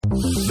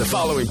The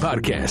following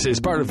podcast is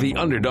part of the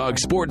Underdog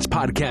Sports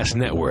Podcast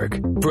Network.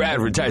 For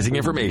advertising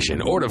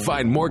information or to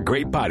find more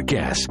great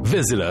podcasts,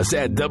 visit us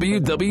at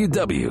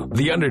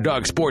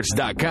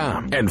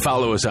www.theunderdogsports.com and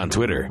follow us on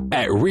Twitter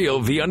at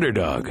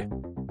RealTheUnderdog.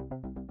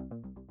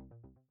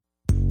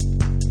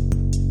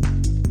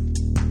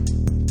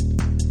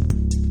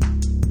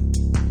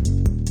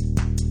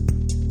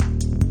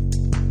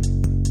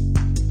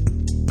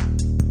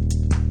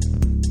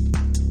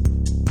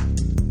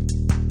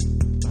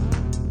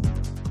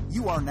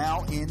 You are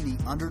now in the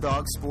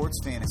Underdog Sports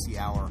Fantasy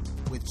Hour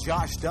with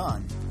Josh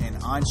Dunn and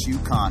Anshu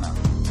Khanna.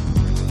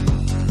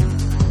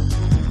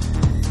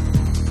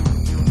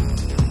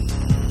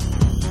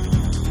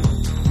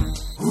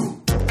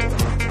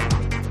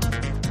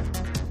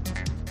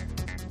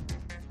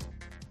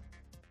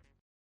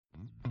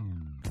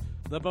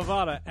 The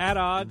Bovada At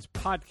Odds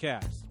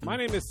Podcast. My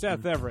name is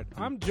Seth Everett.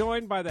 I'm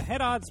joined by the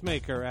head odds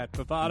maker at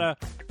Bovada,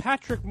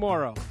 Patrick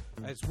Morrow,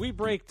 as we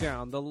break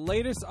down the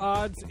latest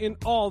odds in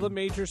all the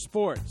major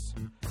sports.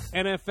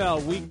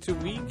 NFL week to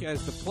week,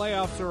 as the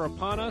playoffs are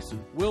upon us,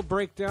 we'll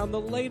break down the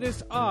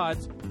latest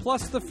odds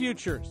plus the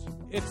futures.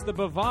 It's the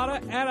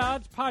Bovada At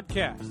Odds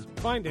Podcast.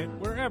 Find it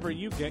wherever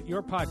you get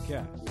your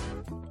podcasts.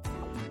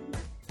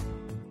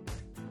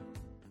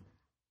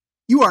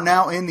 You are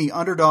now in the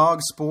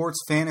Underdog Sports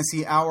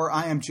Fantasy Hour.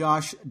 I am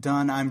Josh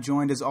Dunn. I'm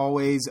joined as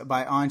always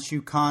by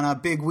Anshu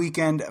Khanna. Big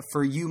weekend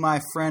for you,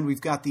 my friend.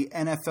 We've got the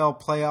NFL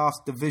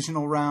playoffs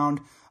Divisional Round.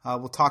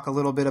 We'll talk a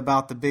little bit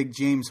about the big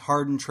James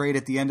Harden trade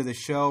at the end of the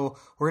show.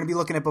 We're going to be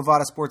looking at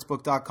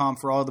bovadasportsbook.com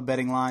for all the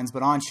betting lines.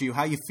 But Anshu,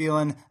 how you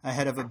feeling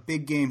ahead of a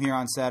big game here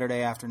on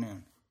Saturday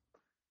afternoon?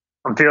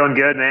 I'm feeling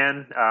good,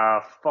 man.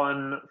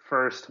 Fun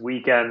first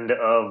weekend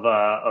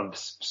of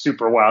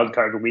Super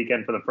Wildcard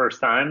weekend for the first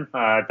time.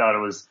 I thought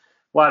it was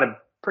a lot of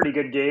pretty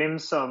good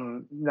games,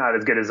 some not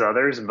as good as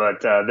others.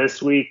 But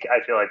this week, I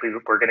feel like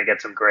we're going to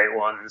get some great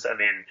ones. I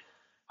mean,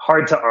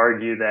 hard to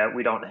argue that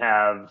we don't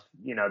have,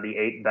 the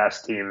 8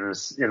 best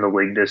teams in the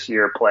league this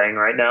year playing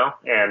right now,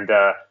 and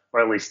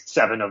or at least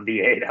 7 of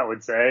the 8, I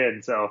would say.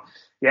 And so,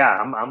 yeah,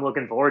 I'm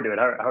looking forward to it.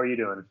 How are you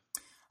doing?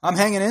 I'm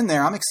hanging in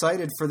there. I'm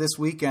excited for this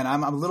weekend.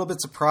 I'm a little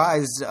bit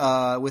surprised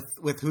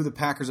with who the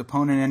Packers'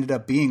 opponent ended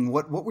up being.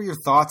 What were your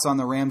thoughts on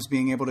the Rams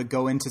being able to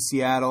go into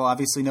Seattle?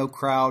 Obviously no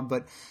crowd,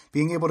 but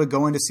being able to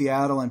go into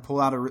Seattle and pull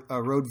out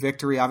a road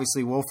victory.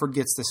 Obviously Wolford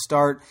gets the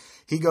start.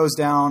 He goes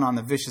down on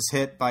the vicious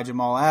hit by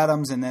Jamal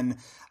Adams, and then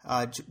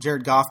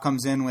Jared Goff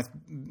comes in with,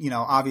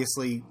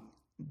 obviously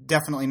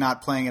definitely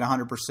not playing at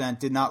 100%.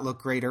 Did not look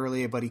great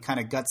early, but he kind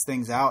of guts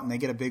things out, and they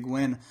get a big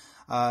win.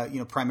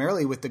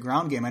 Primarily with the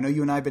ground game. I know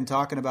you and I have been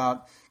talking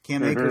about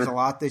Cam Akers a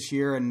lot this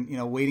year and,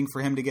 waiting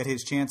for him to get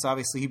his chance.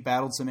 Obviously, he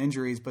battled some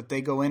injuries, but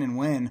they go in and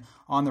win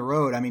on the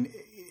road. I mean,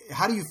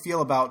 how do you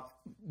feel about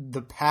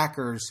the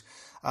Packers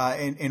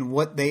and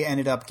what they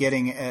ended up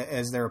getting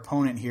as their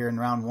opponent here in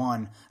round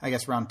 1, I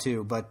guess round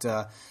 2, but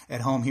at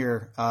home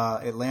here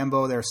at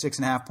Lambeau, they're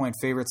 6.5-point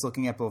favorites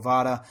looking at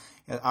Bovada.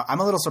 I'm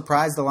a little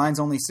surprised the line's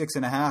only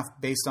 6.5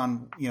 based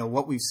on,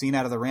 what we've seen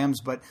out of the Rams,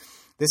 but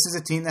this is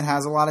a team that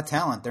has a lot of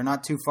talent. They're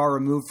not too far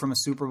removed from a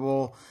Super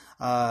Bowl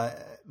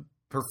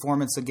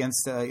performance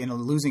against in a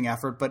losing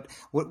effort. But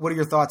what are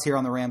your thoughts here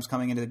on the Rams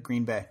coming into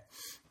Green Bay?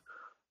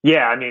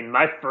 Yeah, I mean,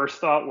 my first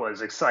thought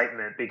was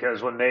excitement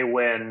because when they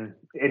win,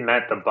 it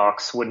meant the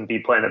Bucs wouldn't be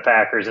playing the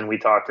Packers, and we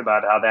talked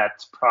about how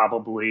that's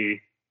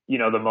probably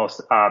the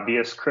most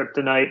obvious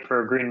kryptonite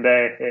for Green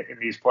Bay in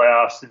these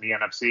playoffs in the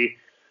NFC.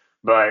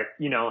 But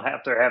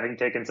after having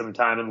taken some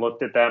time and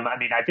looked at them, I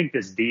mean, I think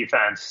this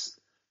defense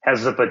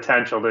has the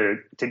potential to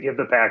give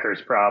the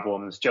Packers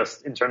problems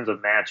just in terms of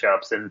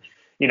matchups. And,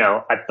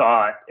 I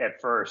thought at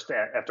first,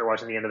 after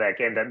watching the end of that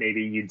game, that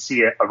maybe you'd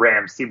see a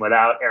Rams team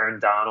without Aaron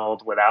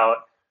Donald,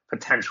 without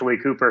potentially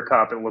Cooper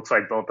Kupp. It looks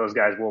like both those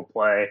guys will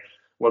play.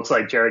 Looks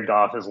like Jared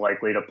Goff is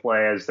likely to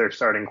play as their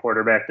starting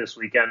quarterback this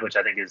weekend, which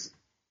I think is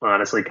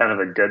honestly kind of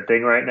a good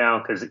thing right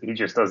now because he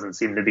just doesn't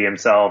seem to be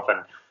himself.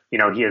 And,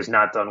 he has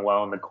not done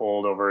well in the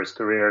cold over his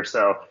career.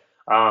 So,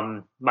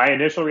 my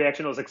initial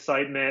reaction was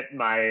excitement.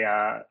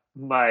 My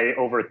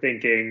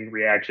overthinking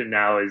reaction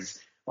now is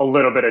a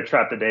little bit of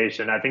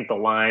trepidation. I think the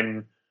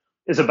line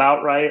is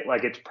about right.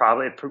 Like I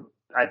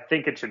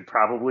think it should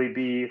probably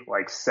be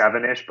like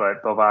 7-ish,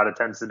 but Bovada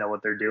tends to know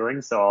what they're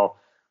doing, so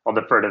I'll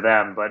defer to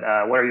them. But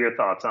what are your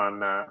thoughts on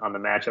the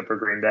matchup for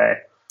Green Bay?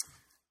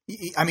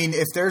 I mean,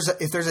 if there's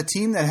a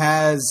team that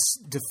has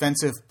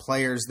defensive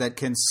players that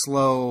can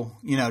slow,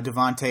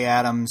 Devontae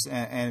Adams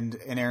and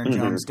Aaron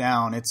Jones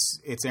down,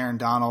 it's Aaron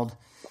Donald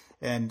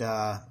and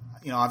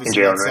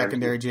obviously that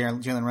secondary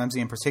Jalen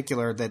Ramsey in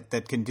particular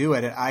that can do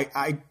it. And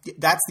I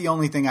that's the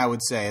only thing I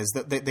would say is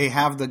that they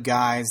have the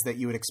guys that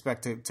you would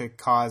expect to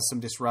cause some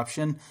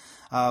disruption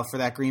for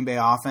that Green Bay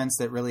offense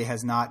that really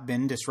has not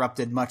been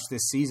disrupted much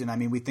this season. I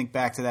mean, we think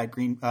back to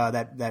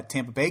that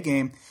Tampa Bay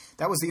game.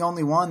 That was the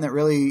only one that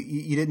really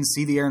you didn't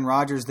see the Aaron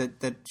Rodgers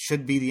that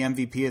should be the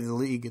MVP of the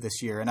league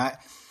this year. And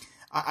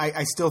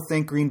I still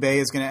think Green Bay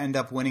is going to end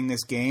up winning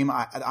this game.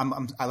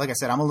 I'm like I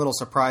said, I'm a little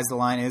surprised the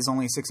line is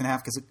only 6.5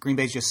 because Green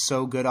Bay is just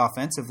so good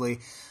offensively.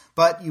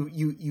 But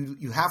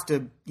you have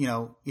to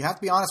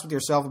be honest with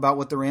yourself about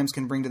what the Rams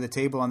can bring to the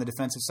table on the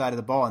defensive side of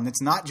the ball, and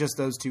it's not just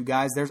those two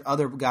guys. There's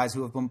other guys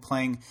who have been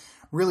playing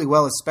really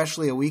well,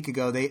 especially a week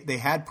ago. They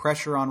had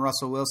pressure on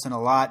Russell Wilson a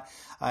lot.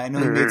 I know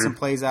he made some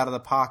plays out of the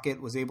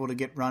pocket, was able to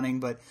get running,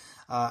 but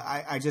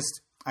I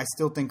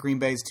still think Green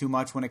Bay is too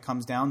much when it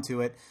comes down to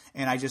it,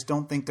 and I just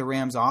don't think the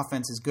Rams'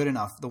 offense is good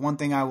enough. The one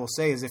thing I will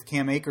say is if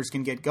Cam Akers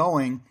can get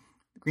going,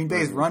 Green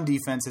Bay's run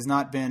defense has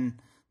not been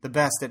the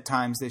best at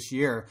times this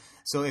year.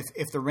 So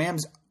if the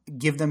Rams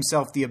give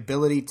themselves the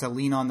ability to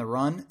lean on the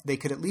run, they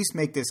could at least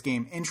make this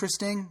game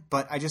interesting.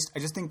 But I just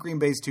think Green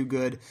Bay's too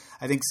good.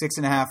 I think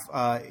 6.5.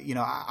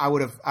 I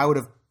would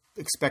have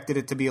expected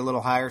it to be a little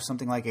higher,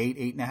 something like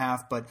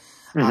 8.5. But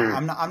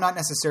I'm not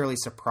necessarily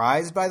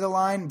surprised by the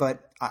line.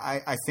 But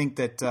I think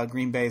that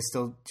Green Bay is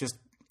still just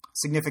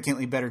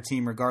significantly better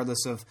team,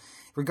 regardless of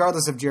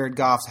Jared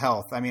Goff's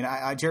health. I mean,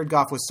 Jared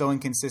Goff was so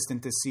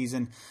inconsistent this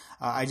season.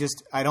 I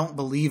don't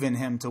believe in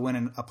him to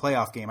win a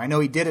playoff game. I know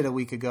he did it a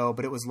week ago,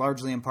 but it was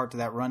largely in part to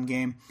that run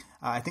game.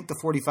 I think the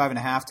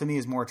 45.5 to me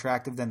is more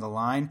attractive than the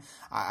line.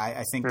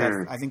 I think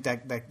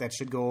that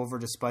should go over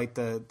despite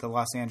the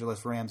Los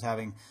Angeles Rams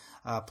having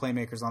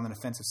playmakers on the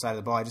defensive side of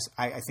the ball.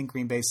 I think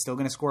Green Bay's still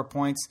going to score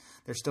points.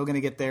 They're still going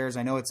to get theirs.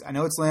 I know it's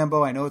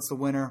Lambeau. I know it's the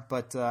winner,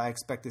 but I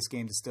expect this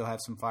game to still have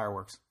some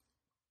fireworks.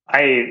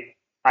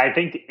 I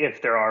think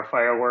if there are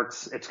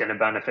fireworks, it's going to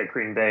benefit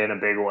Green Bay in a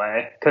big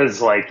way. Because,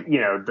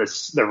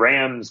 the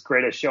Rams'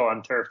 greatest show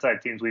on turf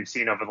type teams we've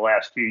seen over the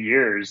last few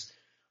years,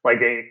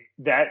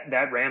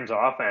 that Rams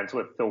offense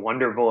with the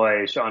Wonder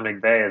Boy Sean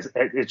McVay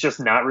it's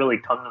just not really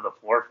come to the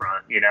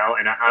forefront,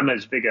 And I'm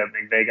as big a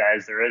McVay guy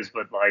as there is,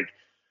 but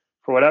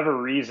for whatever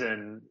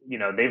reason,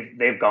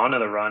 they've gone to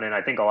the run, and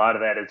I think a lot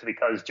of that is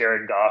because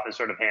Jared Goff has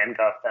sort of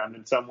handcuffed them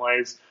in some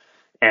ways.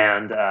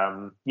 And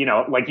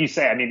like you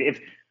say,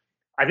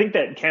 I think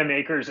that Cam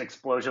Akers'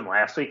 explosion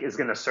last week is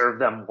going to serve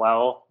them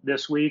well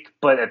this week,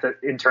 but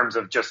in terms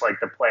of just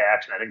the play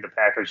action, I think the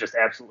Packers just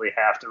absolutely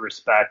have to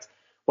respect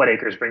what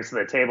Akers brings to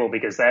the table,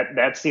 because that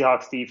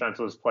Seahawks defense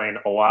was playing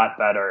a lot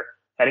better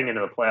heading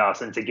into the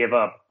playoffs, and to give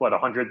up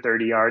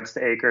 130 yards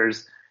to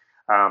Akers,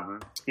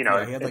 he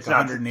had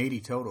 180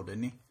 total,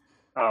 didn't he?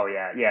 Oh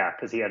yeah,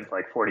 because he had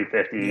 40,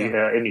 50 in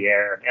the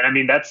air,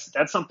 and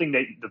that's something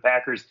that the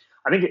Packers,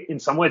 I think in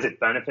some ways it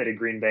benefited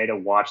Green Bay to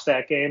watch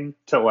that game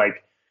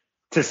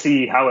to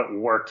see how it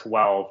worked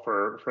well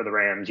for the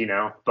Rams,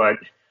 but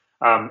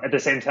at the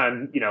same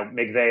time,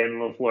 McVay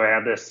and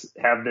LaFleur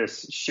have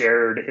this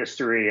shared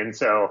history. And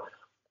so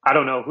I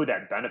don't know who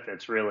that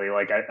benefits really.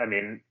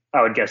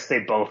 I would guess they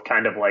both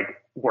kind of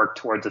work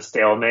towards a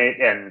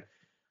stalemate. And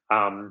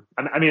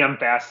I'm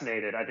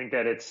fascinated. I think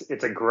that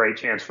it's a great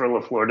chance for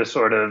LaFleur to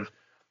sort of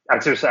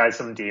exercise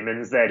some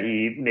demons that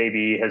he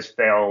maybe has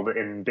failed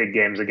in big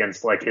games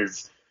against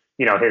his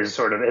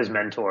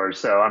mentors.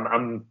 So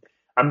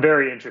I'm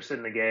very interested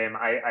in the game.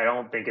 I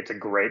don't think it's a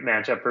great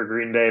matchup for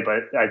Green Bay,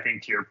 but I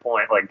think to your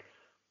point,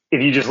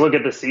 if you just look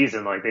at the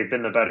season, they've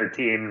been the better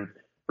team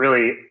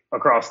really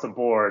across the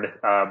board.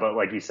 But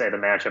like you say, the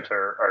matchups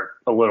are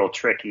a little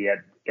tricky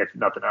if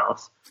nothing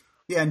else.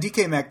 Yeah, and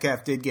DK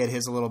Metcalf did get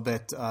his a little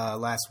bit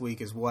last week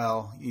as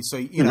well. So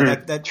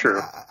that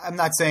true. I'm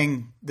not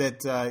saying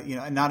that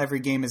not every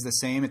game is the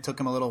same. It took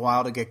him a little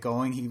while to get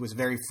going. He was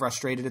very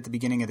frustrated at the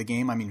beginning of the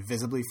game.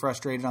 Visibly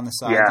frustrated on the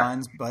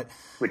sidelines, but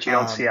which you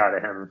don't see out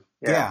of him.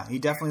 Yeah, he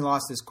definitely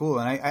lost his cool,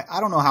 and I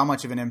don't know how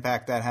much of an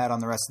impact that had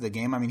on the rest of the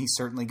game. He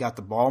certainly got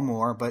the ball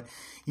more, but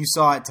you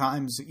saw at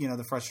times,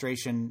 the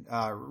frustration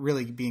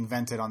really being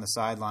vented on the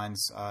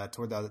sidelines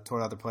toward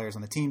other players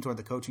on the team, toward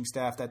the coaching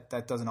staff.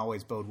 That doesn't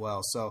always bode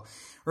well. So,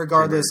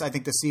 regardless, I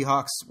think the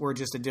Seahawks were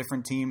just a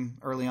different team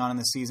early on in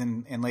the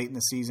season and late in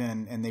the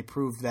season, and they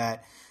proved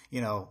that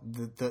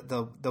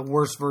the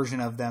worst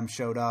version of them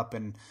showed up.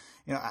 And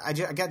I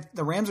get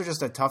the Rams are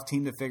just a tough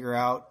team to figure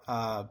out,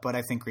 but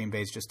I think Green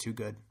Bay is just too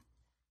good.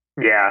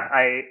 Yeah,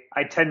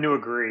 I tend to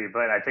agree,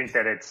 but I think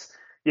that it's,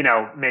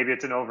 maybe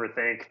it's an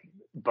overthink,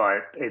 but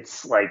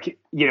it's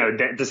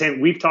the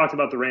same. We've talked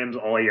about the Rams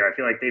all year. I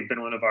feel like they've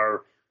been one of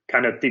our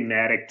kind of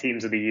thematic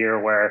teams of the year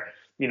where,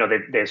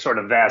 they've sort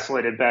of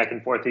vacillated back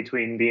and forth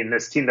between being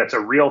this team that's a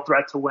real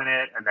threat to win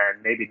it and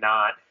then maybe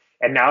not.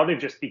 And now they've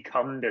just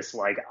become this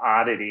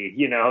oddity,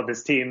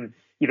 this team,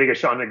 you think of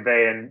Sean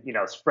McVay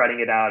and, spreading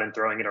it out and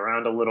throwing it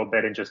around a little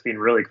bit and just being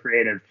really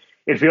creative.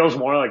 It feels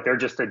more like they're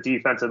just a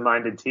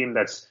defensive-minded team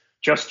that's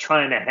just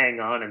trying to hang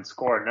on and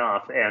score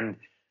enough. And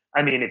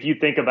if you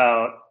think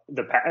about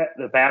the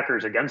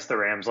Packers against the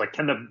Rams,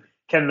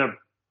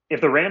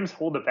 if the Rams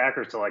hold the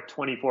Packers to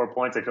 24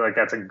 points, I feel like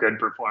that's a good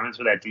performance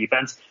for that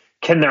defense.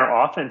 Can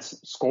their offense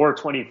score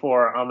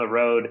 24 on the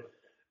road?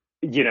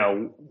 I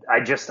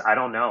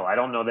don't know. I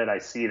don't know that I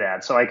see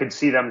that. So I could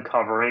see them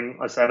covering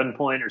a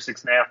 7-point or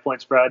 6.5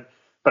 point spread,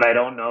 but I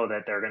don't know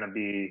that they're going to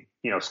be,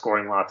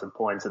 scoring lots of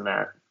points in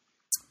that.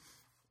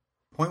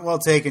 Point well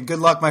taken. Good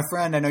luck, my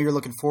friend. I know you're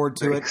looking forward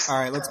to it. All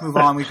right, let's move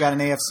on. We've got an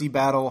AFC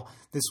battle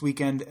this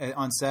weekend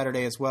on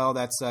Saturday as well.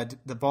 That's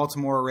the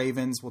Baltimore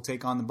Ravens will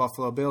take on the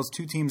Buffalo Bills,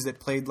 two teams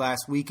that played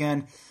last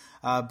weekend.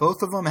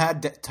 Both of them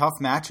had tough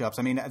matchups.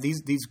 I mean,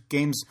 these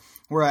games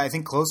were, I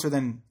think, closer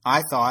than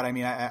I thought. I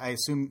mean, I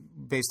assume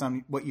based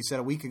on what you said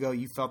a week ago,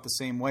 you felt the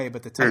same way.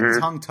 But the Titans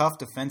hung tough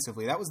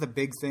defensively. That was the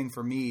big thing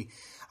for me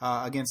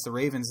against the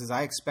Ravens, is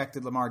I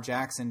expected Lamar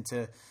Jackson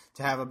to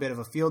have a bit of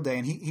a field day.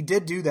 And he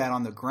did do that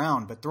on the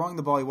ground, but throwing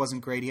the ball, he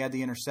wasn't great. He had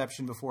the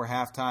interception before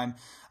halftime,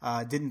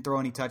 didn't throw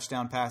any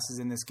touchdown passes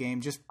in this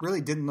game, just really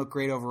didn't look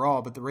great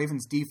overall. But the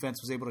Ravens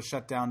defense was able to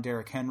shut down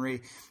Derrick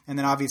Henry. And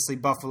then obviously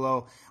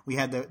Buffalo, we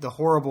had the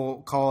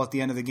horrible call at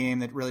the end of the game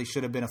that really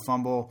should have been a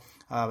fumble.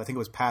 I think it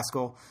was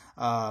Pascal.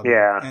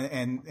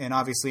 And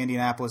obviously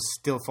Indianapolis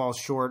still falls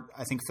short.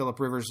 I think Phillip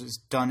Rivers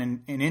is done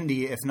in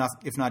Indy, if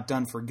not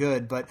done for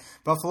good. But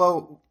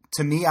Buffalo,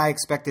 to me, I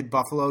expected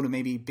Buffalo to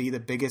maybe be the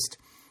biggest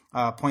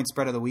point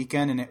spread of the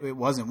weekend, and it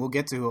wasn't. We'll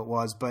get to who it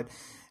was, but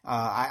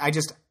I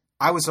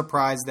was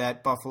surprised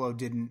that Buffalo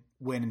didn't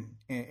win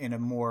in a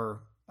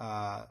more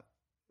I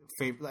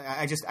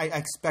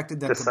expected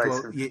them to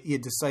blow.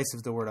 Decisive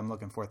is the word I'm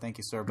looking for. Thank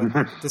you, sir.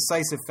 But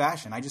decisive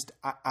fashion.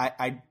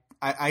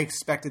 I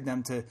expected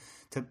them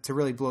to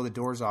really blow the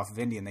doors off of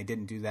Indy, and they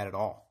didn't do that at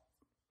all.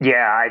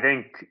 Yeah, I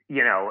think,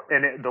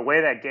 the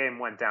way that game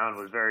went down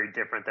was very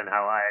different than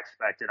how I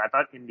expected. I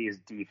thought Indy's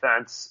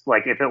defense,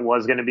 like if it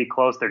was going to be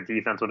close, their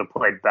defense would have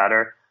played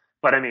better.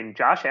 But I mean,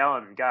 Josh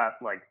Allen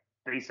got like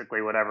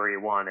basically whatever he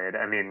wanted.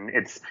 I mean,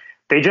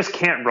 they just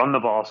can't run the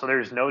ball, so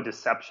there's no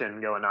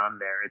deception going on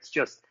there. It's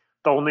just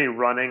the only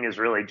running is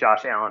really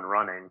Josh Allen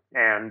running.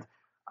 And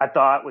I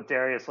thought with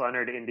Darius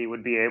Leonard, Indy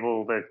would be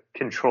able to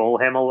control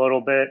him a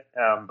little bit,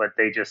 but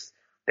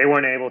they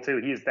weren't able to.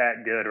 He's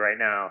that good right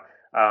now.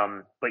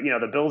 But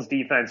the Bills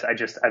defense,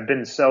 I've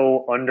been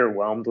so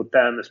underwhelmed with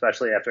them,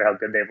 especially after how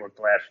good they've looked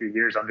the last few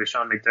years under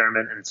Sean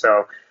McDermott. And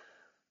so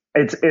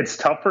it's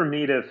tough for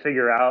me to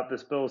figure out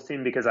this Bills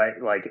team because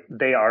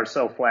they are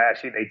so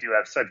flashy. They do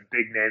have such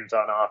big names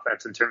on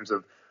offense in terms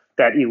of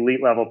that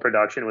elite level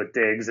production with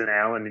Diggs and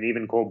Allen and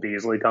even Cole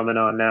Beasley coming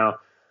on now.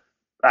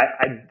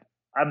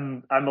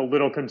 I'm a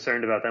little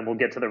concerned about them. We'll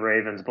get to the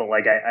Ravens, but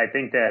I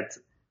think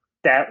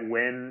that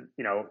win,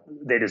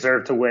 they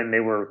deserve to win. They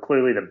were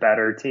clearly the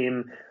better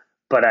team,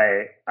 but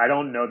I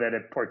don't know that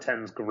it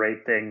portends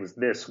great things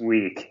this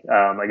week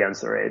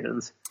against the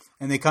Ravens.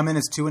 And they come in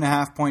as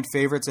 2.5-point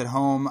favorites at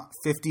home.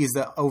 50 is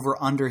the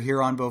over/under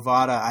here on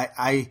Bovada.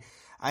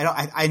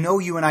 I know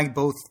you and I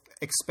both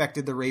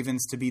expected the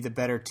Ravens to be the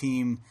better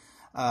team,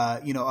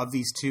 of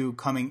these two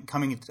coming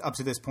up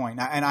to this point.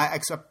 And I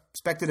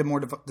expected a more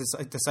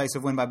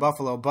decisive win by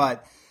Buffalo,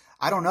 but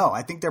I don't know.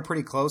 I think they're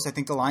pretty close. I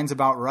think the line's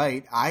about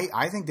right.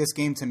 I think this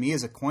game to me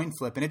is a coin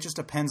flip, and it just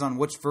depends on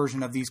which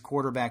version of these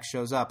quarterbacks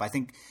shows up. I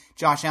think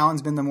Josh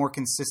Allen's been the more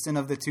consistent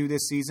of the two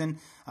this season.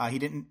 He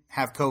didn't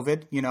have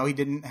COVID. He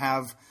didn't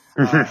have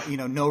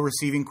no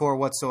receiving core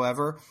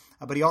whatsoever.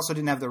 But he also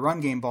didn't have the run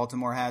game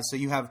Baltimore has. So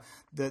you have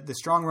the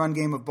strong run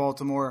game of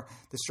Baltimore,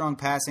 the strong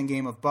passing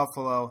game of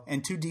Buffalo,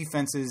 and two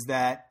defenses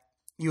that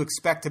you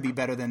expect to be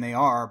better than they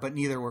are, but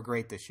neither were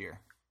great this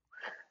year.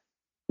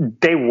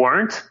 They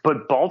weren't,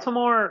 but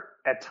Baltimore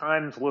at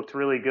times looked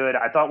really good.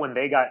 I thought when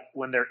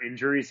their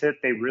injuries hit,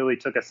 they really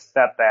took a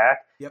step back.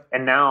 Yep.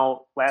 And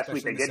now last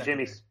week they get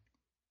Jimmy.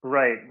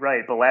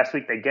 Right. But last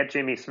week they get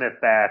Jimmy Smith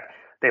back.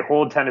 They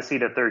hold Tennessee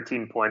to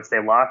 13 points.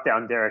 They lock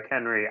down Derrick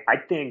Henry. I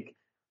think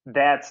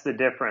that's the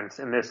difference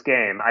in this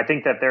game. I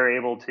think that they're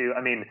able to.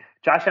 I mean,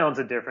 Josh Allen's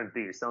a different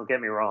beast. Don't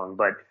get me wrong,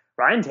 but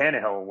Ryan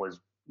Tannehill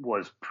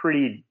was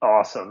pretty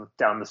awesome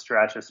down the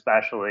stretch,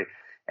 especially.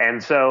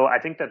 And so I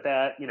think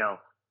that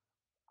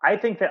I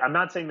think that I'm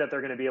not saying that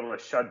they're going to be able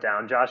to shut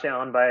down Josh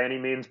Allen by any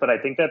means, but I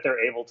think that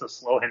they're able to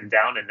slow him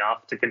down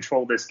enough to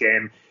control this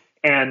game.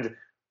 And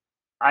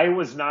I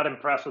was not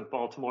impressed with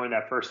Baltimore in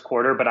that first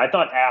quarter, but I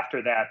thought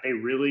after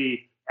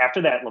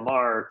that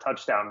Lamar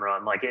touchdown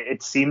run,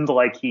 it seemed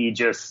like it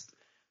just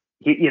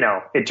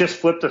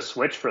flipped a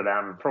switch for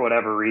them for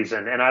whatever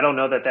reason. And I don't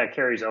know that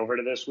carries over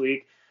to this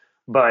week,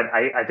 but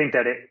I think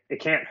that it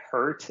can't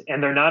hurt.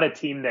 And they're not a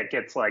team that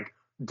gets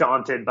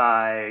daunted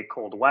by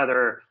cold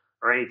weather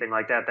or anything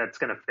like that that's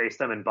going to face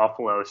them in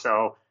Buffalo.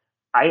 So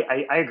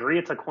I agree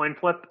it's a coin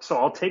flip. So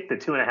I'll take the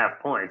 2.5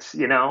 points.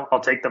 I'll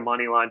take the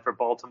money line for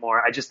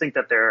Baltimore. I just think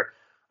that they're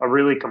a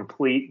really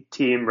complete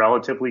team,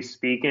 relatively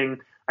speaking.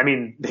 I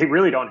mean, they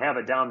really don't have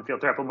a downfield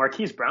threat, but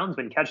Marquise Brown's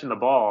been catching the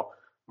ball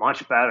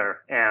much better.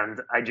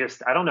 And I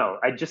don't know.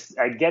 I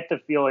get the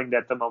feeling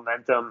that the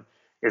momentum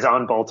is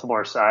on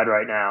Baltimore's side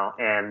right now.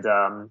 And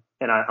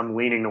I'm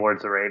leaning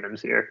towards the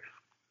Ravens here.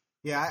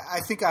 Yeah, I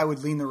think I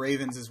would lean the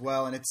Ravens as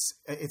well, and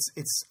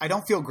it's I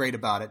don't feel great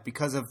about it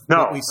because of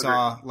what we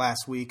saw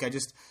last week. I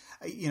just,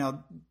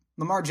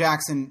 Lamar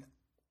Jackson,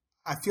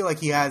 I feel like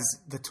he has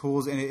the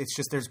tools, and it's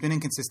just there's been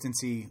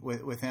inconsistency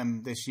with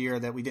him this year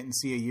that we didn't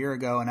see a year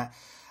ago, and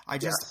I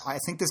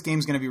think this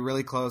game's going to be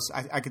really close.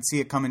 I could see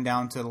it coming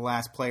down to the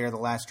last play or the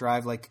last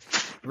drive.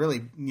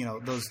 really,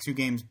 those two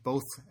games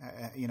both,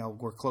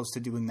 were close to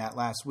doing that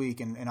last week,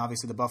 and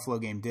obviously the Buffalo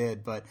game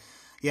did. But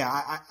yeah,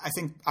 I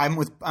think I'm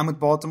with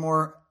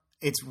Baltimore.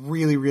 It's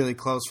really, really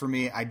close for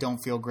me. I don't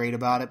feel great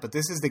about it, but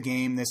this is the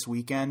game this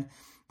weekend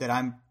that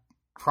I'm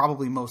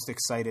probably most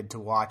excited to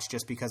watch,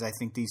 just because I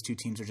think these two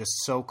teams are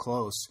just so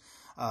close,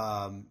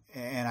 and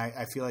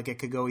I feel like it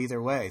could go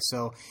either way.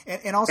 So,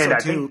 and also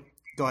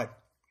go ahead.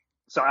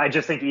 So I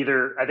just think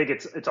I think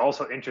it's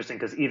also interesting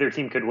because either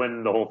team could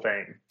win the whole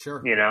thing.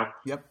 Sure.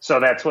 Yep. So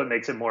that's what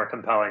makes it more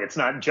compelling. It's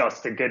not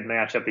just a good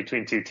matchup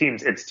between two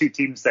teams. It's two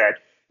teams that,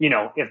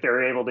 if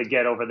they're able to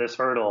get over this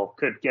hurdle,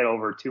 could get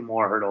over two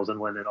more hurdles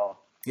and win it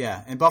all.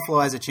 Yeah, and Buffalo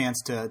has a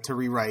chance to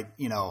rewrite,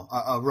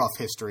 a rough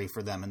history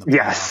for them in the playoffs.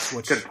 Yes,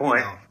 which, good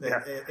point.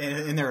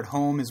 And they're at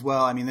home as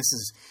well. I mean, this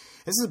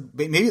is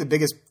maybe the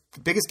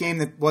biggest game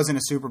that wasn't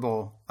a Super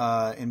Bowl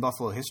in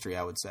Buffalo history,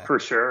 I would say. For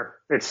sure.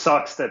 It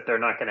sucks that they're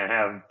not going to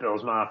have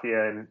Bills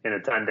Mafia in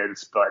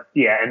attendance, but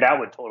yeah, and that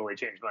would totally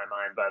change my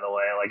mind, by the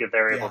way. Like if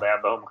they're able to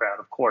have the home crowd,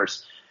 of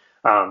course.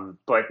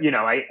 But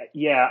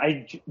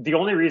the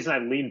only reason I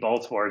lean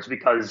Baltimore is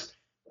because,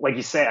 like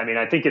you say, I mean,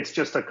 I think it's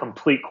just a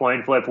complete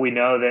coin flip. We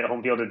know that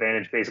home field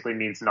advantage basically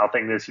means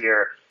nothing this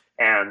year.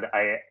 And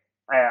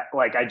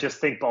I just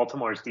think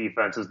Baltimore's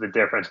defense is the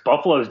difference.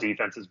 Buffalo's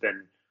defense has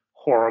been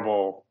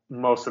horrible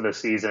most of the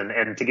season.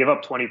 And to give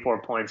up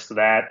 24 points to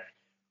that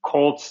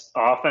Colts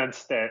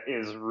offense that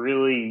is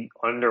really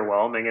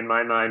underwhelming in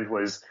my mind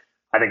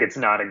I think it's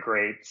not a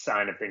great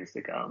sign of things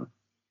to come.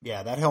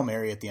 Yeah, that Hail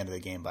Mary at the end of the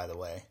game, by the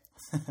way.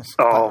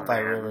 by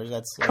Rivers.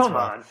 That's come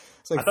rough. on.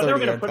 It's like I thought they were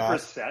going to put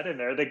pass. Brissett in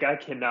there. The guy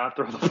cannot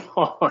throw the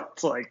ball.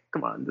 It's like,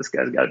 come on, this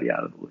guy's got to be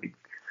out of the league.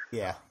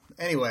 Yeah.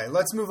 Anyway,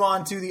 let's move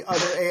on to the other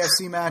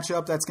AFC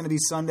matchup. That's going to be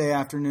Sunday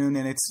afternoon,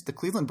 and it's the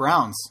Cleveland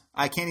Browns.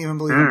 I can't even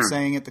believe I'm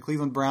saying it. The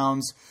Cleveland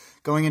Browns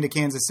going into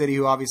Kansas City,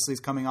 who obviously is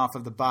coming off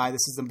of the bye.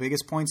 This is the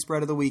biggest point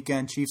spread of the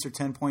weekend. Chiefs are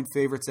 10-point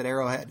favorites at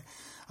Arrowhead.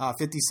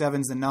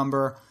 57's the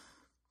number.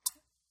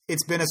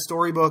 It's been a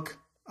storybook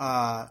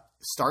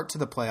start to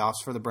the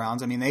playoffs for the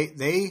Browns. I mean,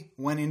 they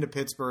went into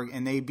Pittsburgh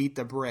and they beat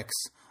the bricks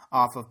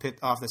off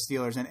the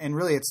Steelers. And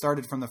really it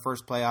started from the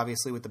first play,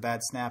 obviously, with the bad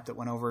snap that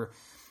went over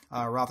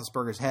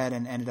Roethlisberger's head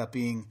and ended up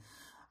being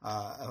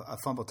a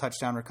fumble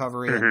touchdown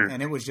recovery.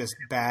 And it was just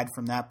bad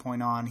from that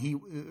point on.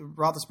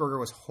 Roethlisberger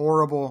was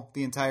horrible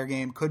the entire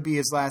game. Could be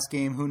his last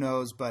game. Who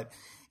knows? But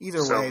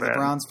either way, the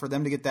Browns, for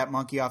them to get that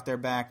monkey off their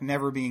back,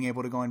 never being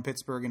able to go in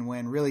Pittsburgh and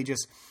win, really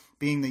just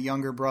being the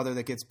younger brother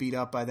that gets beat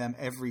up by them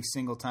every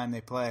single time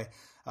they play.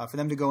 For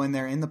them to go in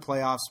there in the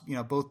playoffs,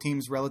 both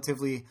teams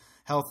relatively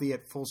healthy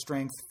at full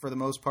strength for the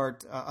most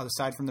part,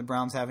 aside from the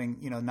Browns having,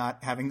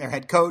 not having their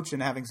head coach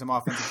and having some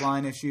offensive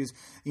line issues,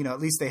 at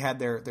least they had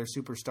their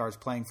superstars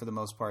playing for the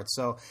most part.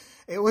 So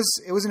it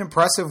was an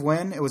impressive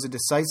win. It was a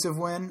decisive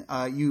win.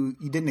 You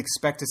didn't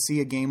expect to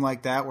see a game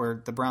like that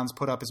where the Browns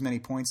put up as many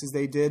points as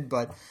they did,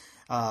 but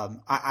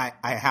I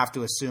have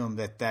to assume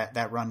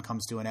that run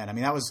comes to an end. I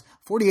mean, that was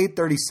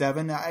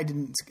 48-37. I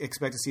didn't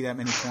expect to see that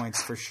many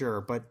points for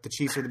sure, but the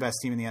Chiefs are the best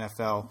team in the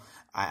NFL.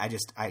 I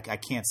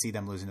can't see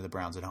them losing to the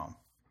Browns at home.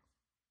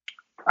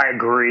 I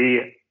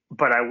agree,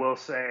 but I will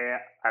say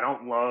I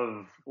don't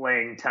love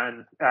laying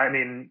 10. I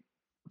mean,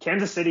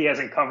 Kansas City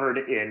hasn't covered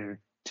in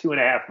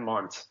 2.5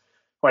 months.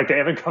 Like, they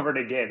haven't covered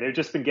a game. They've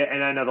just been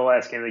and I know the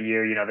last game of the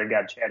year, they've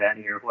got Chad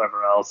Henne or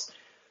whoever else.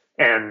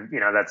 And,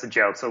 that's a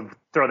joke. So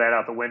throw that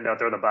out the window,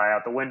 throw the bye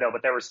out the window.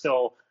 But there were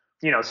still,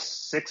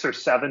 6 or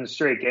 7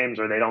 straight games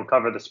where they don't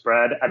cover the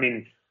spread. I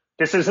mean,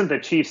 this isn't the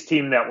Chiefs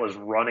team that was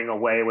running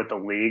away with the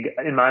league,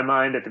 in my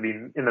mind, in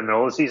the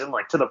middle of the season,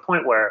 like to the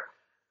point where,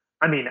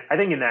 I mean, I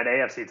think in that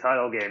AFC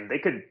title game, they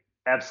could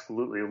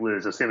absolutely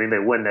lose, assuming they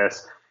win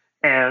this.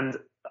 And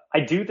I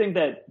do think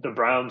that the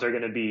Browns are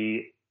going to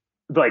be,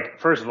 like,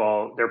 first of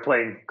all, they're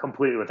playing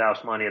completely with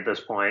house money at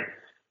this point.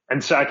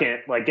 And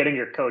second, like, getting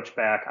your coach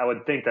back, I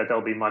would think that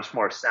they'll be much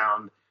more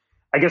sound.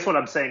 I guess what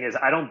I'm saying is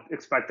I don't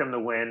expect them to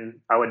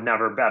win. I would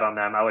never bet on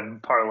them. I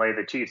would parlay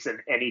the Chiefs in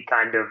any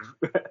kind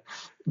of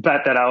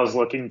bet that I was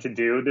looking to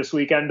do this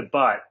weekend.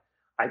 But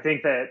I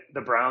think that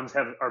the Browns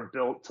are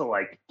built to,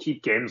 like,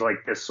 keep games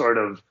like this sort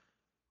of,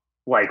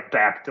 like,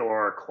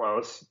 backdoor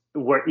close,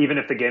 where even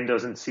if the game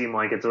doesn't seem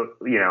like it's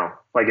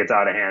like it's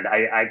out of hand,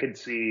 I could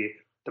see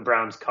the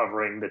Browns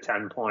covering the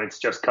 10 points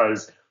just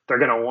because they're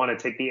going to want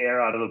to take the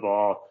air out of the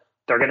ball.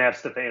 They're going to have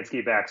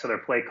Stefanski back, so their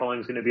play calling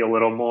is going to be a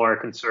little more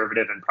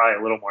conservative and probably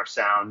a little more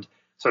sound.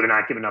 So they're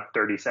not giving up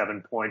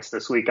 37 points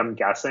this week, I'm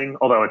guessing,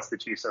 although it's the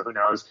Chiefs, so who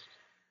knows.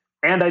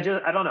 And I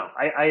don't know.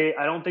 I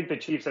don't think the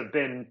Chiefs have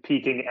been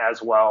peaking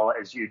as well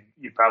as you'd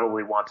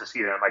probably want to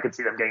see them. I could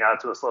see them getting out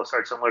to a slow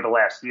start similar to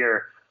last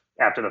year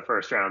after the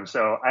first round.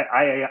 So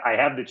I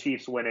have the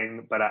Chiefs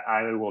winning, but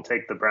I will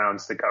take the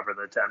Browns to cover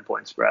the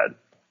 10-point spread.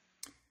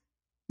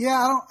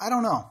 Yeah, I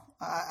don't know.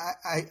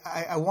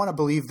 I want to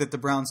believe that the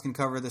Browns can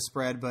cover the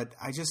spread, but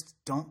I just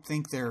don't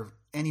think they're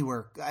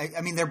anywhere.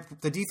 I mean,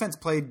 the defense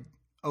played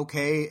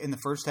okay in the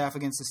first half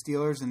against the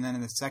Steelers, and then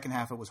in the second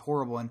half it was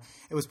horrible, and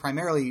it was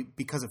primarily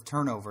because of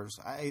turnovers.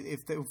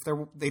 If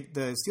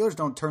the Steelers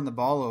don't turn the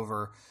ball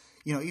over,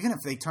 even if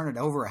they turn it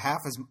over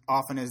half as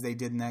often as they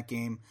did in that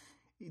game,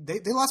 they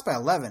lost by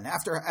 11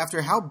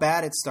 after how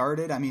bad it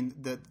started. I mean,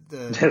 the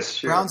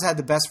Browns had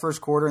the best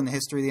first quarter in the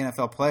history of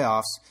the NFL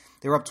playoffs.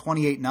 They were up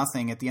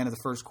 28-0 at the end of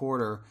the first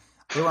quarter.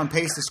 They were on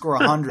pace to score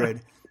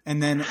 100,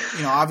 and then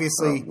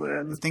obviously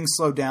things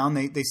slowed down.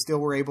 They still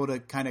were able to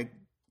kind of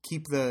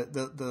keep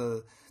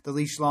the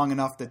leash long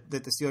enough that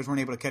the Steelers weren't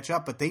able to catch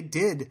up, but they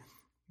did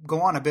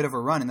go on a bit of a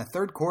run. In the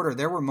third quarter,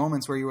 there were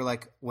moments where you were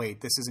like,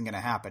 wait, this isn't going to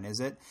happen, is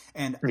it?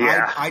 And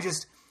I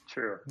just –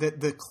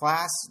 the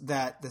class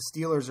that the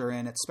Steelers are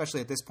in,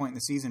 especially at this point in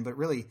the season, but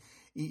really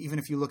even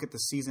if you look at the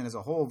season as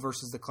a whole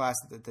versus the class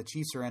that the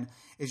Chiefs are in,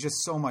 is just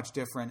so much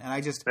different.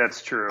 And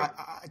that's true.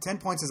 10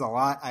 points is a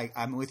lot.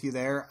 I'm with you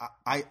there.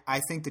 I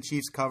think the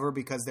Chiefs cover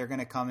because they're going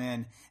to come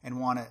in and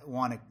want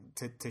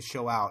to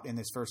show out in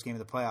this first game of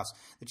the playoffs.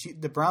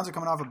 The Browns are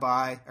coming off a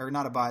bye, or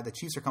not a bye. The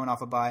Chiefs are coming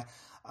off a bye.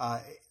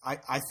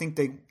 I think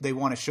they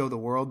want to show the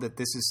world that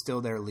this is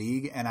still their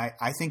league, and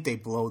I think they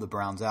blow the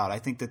Browns out. I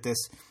think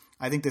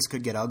this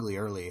could get ugly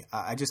early.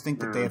 I just think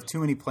that they have too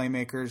many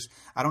playmakers.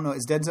 I don't know.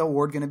 Is Denzel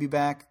Ward going to be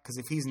back? Because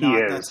if he's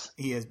not,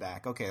 he is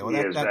back. Okay, well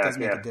that does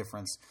make a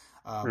difference.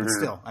 But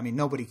still, I mean,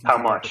 nobody can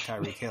keep up with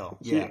Tyreek Hill.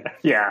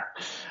 Yeah.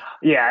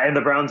 And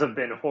the Browns have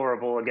been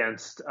horrible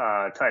against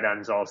tight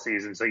ends all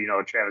season. So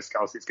Travis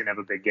Kelce's going to have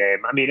a big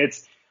game. I mean,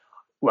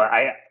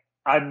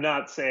 I'm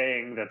not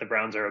saying that the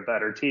Browns are a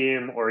better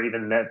team or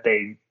even that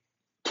they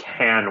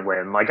can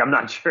win. Like, I'm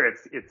not sure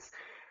it's.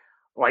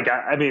 Like,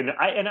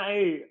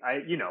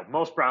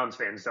 most Browns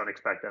fans don't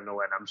expect them to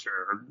win. I'm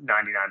sure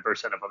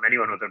 99% of them,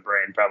 anyone with a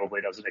brain probably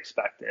doesn't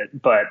expect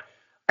it. But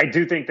I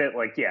do think that,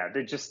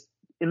 they just,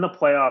 in the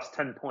playoffs,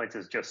 10 points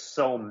is just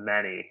so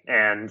many.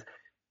 And,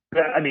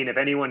 if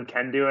anyone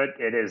can do it,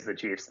 it is the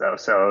Chiefs, though.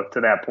 So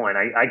to that point,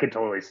 I could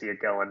totally see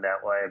it going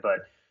that way.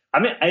 But, I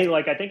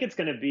think it's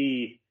going to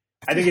be,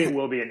 I think it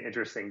will be an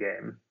interesting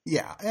game.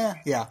 Yeah.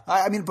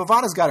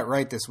 Bovada's got it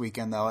right this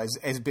weekend, though.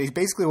 As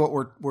basically what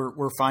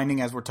we're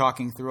finding as we're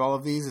talking through all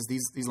of these is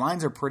these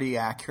lines are pretty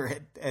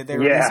accurate. At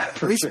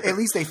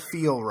least they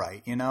feel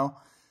right,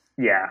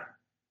 Yeah.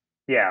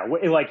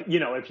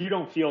 If you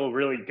don't feel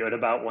really good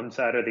about one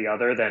side or the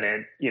other,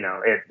 then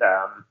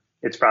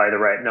it's probably the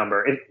right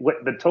number.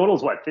 The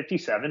total's what,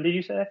 57? Did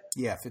you say?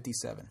 Yeah,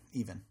 57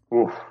 even.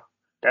 Oof,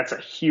 that's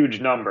a huge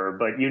number,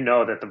 but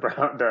that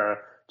the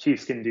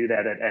Chiefs can do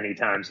that at any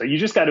time. So you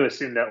just got to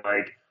assume that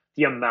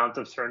the amount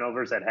of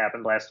turnovers that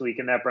happened last week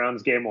in that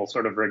Browns game will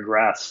sort of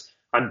regress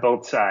on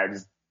both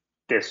sides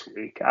this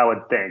week, I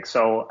would think.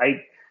 So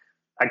I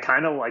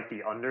kind of like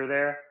the under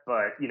there,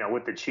 but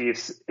with the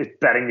Chiefs,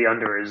 betting the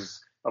under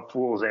is a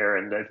fool's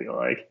errand, I feel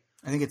like.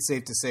 I think it's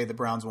safe to say the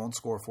Browns won't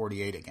score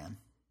 48 again.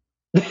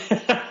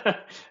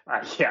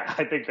 I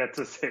think that's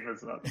the same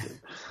assumption.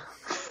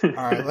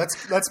 All right,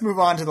 let's move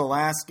on to the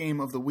last game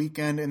of the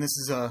weekend, and this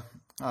is a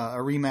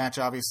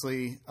rematch,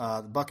 obviously.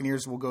 The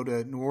Buccaneers will go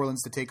to New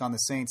Orleans to take on the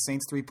Saints.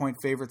 Saints 3-point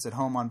favorites at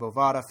home on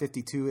Bovada.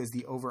 52 is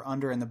the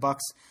over-under, and the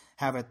Bucs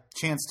have a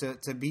chance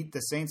to beat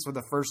the Saints for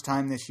the first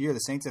time this year. The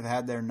Saints have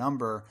had their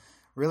number.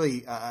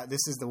 Really,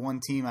 this is the one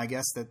team, I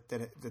guess, that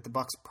the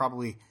Bucs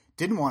probably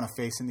didn't want to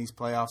face in these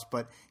playoffs,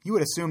 but you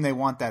would assume they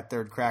want that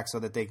third crack so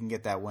that they can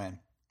get that win.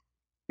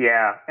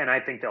 Yeah, and I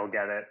think they'll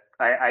get it.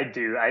 I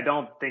do. I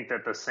don't think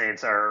that the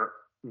Saints are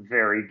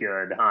very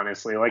good,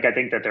 honestly. I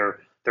think that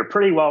they're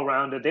pretty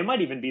well-rounded. They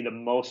might even be the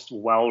most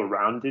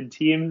well-rounded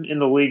team in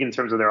the league in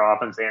terms of their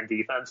offense and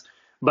defense.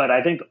 But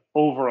I think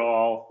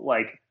overall,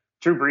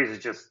 Drew Brees is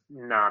just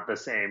not the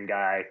same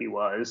guy he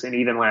was. And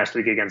even last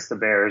week against the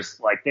Bears,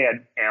 they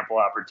had ample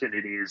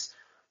opportunities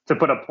to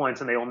put up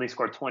points and they only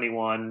scored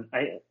 21.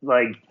 I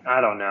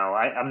don't know.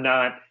 I'm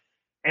not.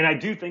 And I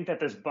do think that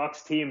this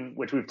Bucs team,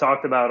 which we've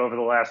talked about over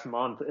the last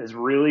month, is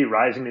really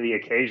rising to the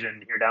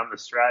occasion here down the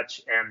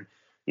stretch. And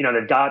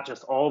they've got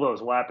just all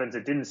those weapons.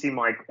 It didn't seem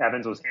like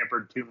Evans was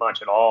hampered too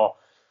much at all.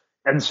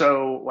 And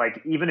so,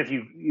 even if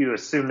you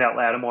assume that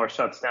Lattimore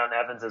shuts down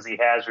Evans as he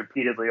has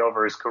repeatedly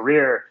over his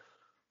career,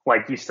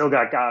 you still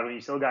got Godwin, you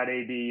still got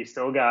AB, you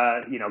still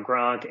got,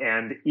 Gronk.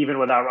 And even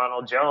without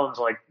Ronald Jones,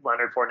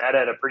 Leonard Fournette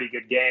had a pretty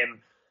good game.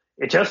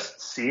 It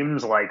just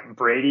seems like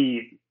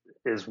Brady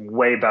is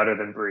way better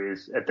than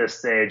Brees at this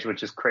stage,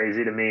 which is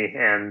crazy to me.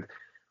 And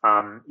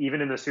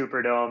even in the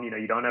Superdome,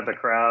 you don't have the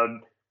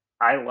crowd.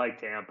 I like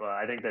Tampa.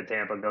 I think that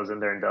Tampa goes in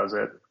there and does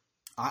it.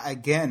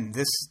 Again,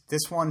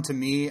 this one to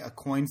me, a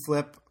coin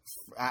flip.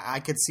 I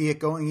could see it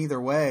going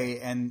either way,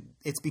 and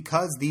it's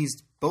because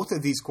both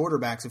of these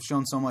quarterbacks have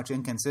shown so much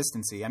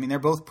inconsistency. I mean, they're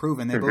both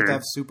proven. They both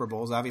have Super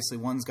Bowls. Obviously,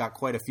 one's got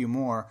quite a few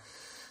more.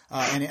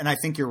 And I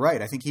think you're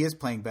right. I think he is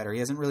playing better. He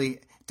hasn't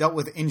really dealt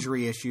with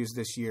injury issues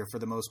this year for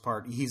the most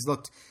part. He's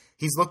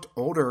looked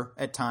older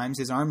at times.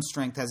 His arm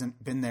strength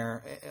hasn't been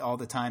there all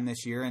the time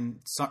this year, and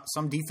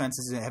some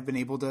defenses have been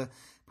able to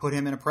put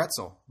him in a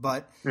pretzel.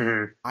 But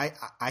I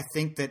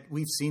think that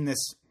we've seen this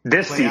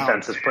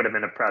defense has put him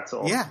in a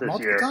pretzel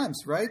multiple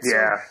times, right?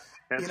 Yeah.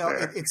 you know,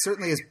 it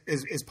certainly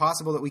is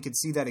possible that we could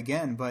see that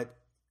again, but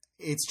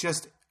it's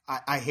just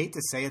I hate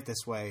to say it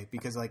this way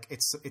because like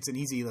it's an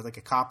easy like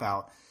a cop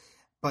out,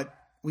 but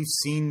we've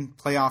seen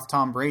playoff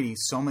Tom Brady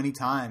so many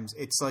times.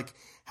 It's like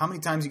how many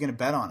times are you going to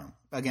bet on him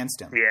against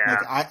him? Yeah,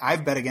 like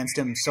I've bet against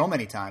him so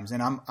many times,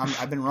 and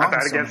I've been wrong. I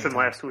bet against him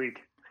last week.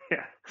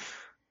 Yeah,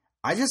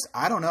 I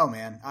don't know,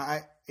 man.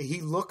 He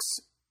looks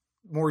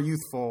more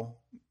youthful,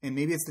 and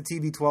maybe it's the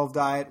TB12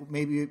 diet.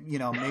 Maybe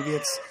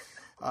it's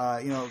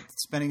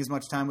spending as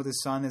much time with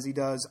his son as he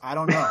does. I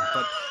don't know,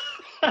 but.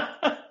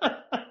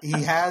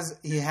 He has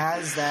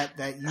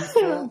that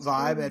youthful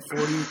vibe at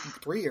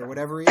 43 or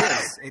whatever he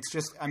is. It's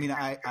just, I mean,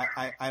 I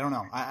don't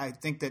know. I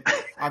think that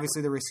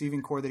obviously the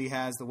receiving core that he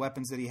has, the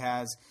weapons that he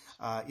has,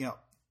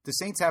 the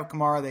Saints have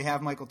Kamara. They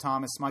have Michael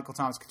Thomas. Michael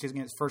Thomas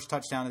getting his first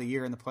touchdown of the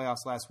year in the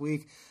playoffs last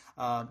week.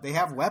 They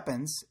have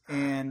weapons,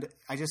 and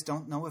I just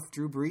don't know if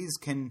Drew Brees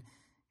can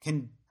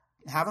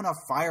have enough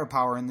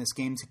firepower in this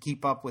game to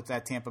keep up with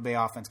that Tampa Bay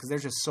offense because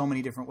there's just so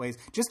many different ways.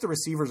 Just the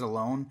receivers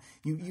alone,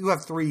 you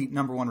have 3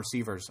 number 1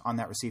 receivers on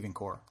that receiving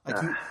core. Like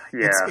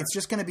it's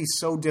just going to be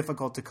so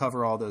difficult to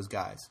cover all those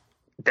guys.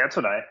 That's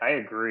what I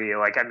agree.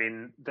 Like, I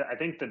mean, I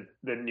think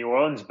the New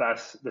Orleans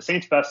the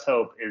Saints' best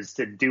hope is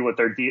to do what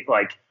they're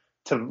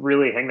to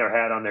really hang their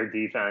hat on their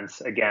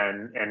defense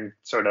again and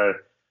sort of,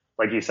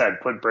 like you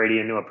said, put Brady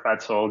into a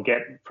pretzel,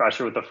 get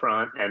pressure with the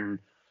front, and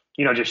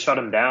just shut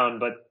him down.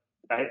 But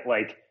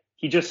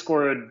he just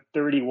scored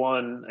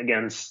 31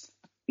 against,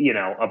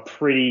 a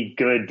pretty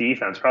good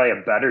defense, probably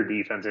a better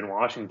defense in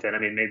Washington. I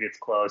mean, maybe it's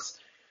close.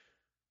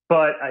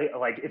 But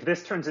if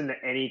this turns into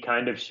any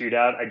kind of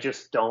shootout, I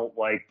just don't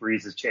like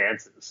Brees'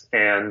 chances.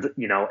 And,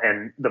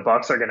 and the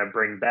Bucs are going to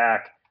bring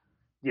back,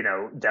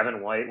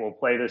 Devin White will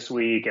play this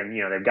week. And,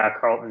 they've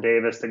got Carlton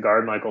Davis to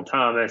guard Michael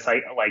Thomas.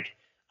 I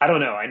don't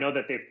know. I know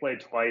that they've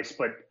played twice,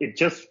 but it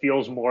just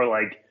feels more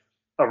like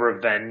a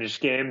revenge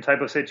game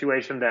type of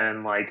situation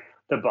than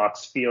the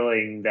Bucs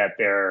feeling that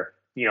they're,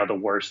 the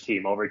worst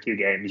team over 2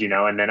 games,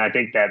 and then I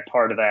think that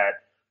part of that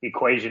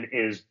equation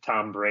is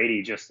Tom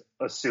Brady just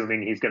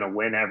assuming he's going to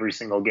win every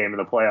single game of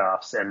the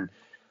playoffs. And,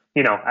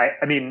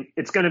 I mean,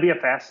 it's going to be a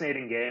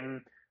fascinating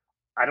game.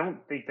 I don't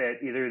think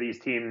that either of these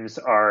teams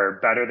are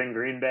better than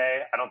Green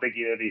Bay. I don't think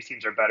either of these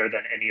teams are better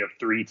than any of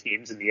 3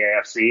 teams in the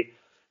AFC.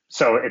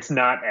 So it's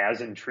not as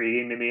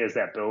intriguing to me as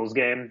that Bills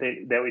game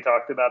that we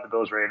talked about, the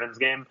Bills-Ravens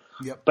game.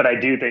 Yep. But I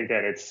do think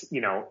that it's,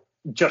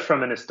 just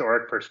from an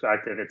historic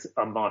perspective, it's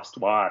a must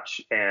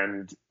watch.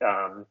 And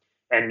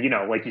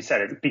like you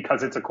said, it's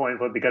because it's a coin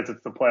flip, because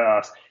it's the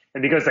playoffs,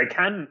 and because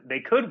they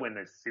could win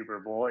this Super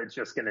Bowl. It's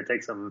just going to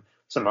take some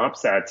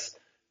upsets.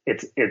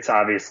 It's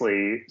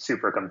obviously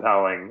super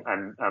compelling.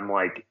 I'm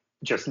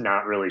just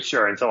not really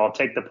sure. And so I'll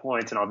take the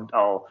points and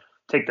I'll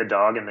take the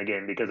dog in the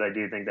game because I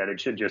do think that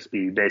it should just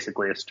be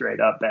basically a straight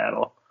up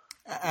battle.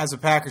 As a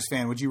Packers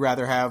fan, would you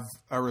rather have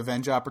a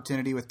revenge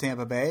opportunity with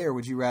Tampa Bay, or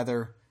would you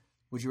rather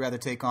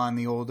take on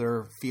the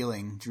older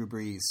feeling Drew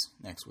Brees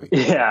next week?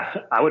 Yeah,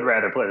 I would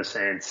rather play the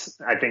Saints.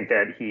 I think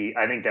that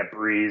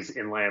Brees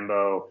in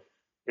Lambeau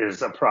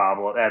is a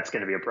problem. That's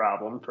going to be a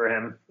problem for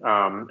him.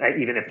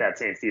 Even if that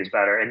Saints D is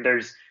better. And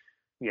there's,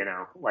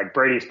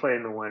 Brady's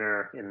playing the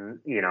winner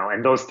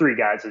and those 3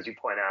 guys, as you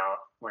point out,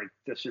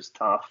 that's just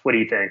tough. What do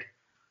you think?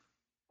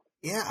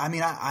 Yeah, I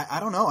mean, I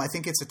don't know. I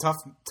think it's a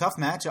tough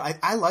match. I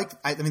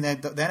mean,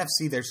 the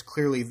NFC, there's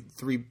clearly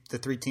the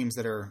 3 teams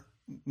that are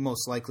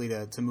most likely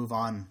to move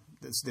on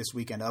this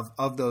weekend.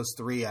 Of those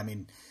 3, I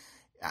mean,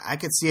 I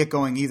could see it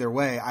going either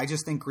way. I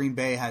just think Green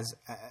Bay has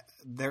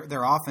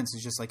their offense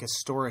is just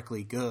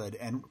historically good,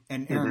 and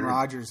Aaron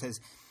Rodgers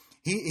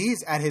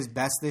he's at his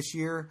best this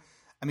year.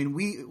 I mean,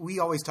 we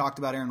always talked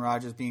about Aaron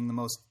Rodgers being the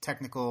most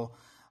technical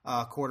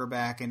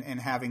quarterback and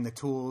having the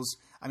tools.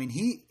 I mean,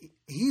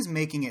 he's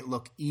making it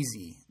look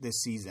easy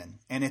this season,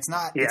 and it's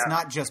not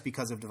just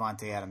because of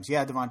Devontae Adams.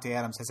 Yeah, Devontae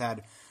Adams has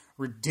had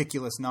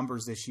ridiculous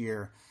numbers this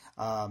year.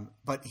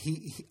 But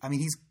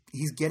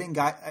he's getting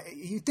guys.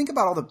 You think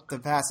about all the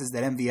passes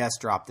that MVS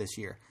dropped this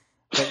year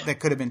that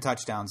could have been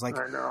touchdowns. I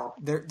know.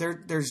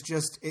 There's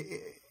just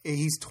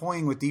he's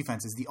toying with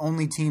defenses. The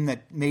only team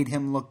that made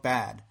him look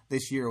bad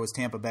this year was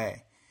Tampa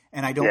Bay,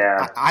 and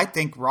I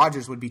think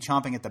Rodgers would be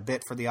chomping at the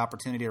bit for the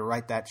opportunity to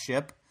right that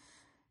ship.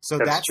 So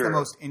that's the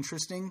most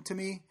interesting to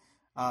me.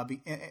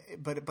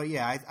 But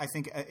yeah, I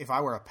think if I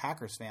were a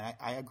Packers fan,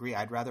 I agree.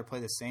 I'd rather play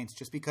the Saints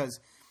just because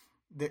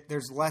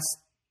there's less.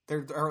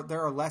 There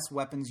are less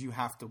weapons you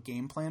have to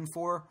game plan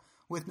for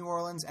with New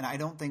Orleans, and I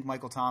don't think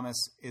Michael Thomas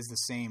is the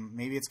same.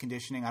 Maybe it's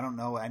conditioning. I don't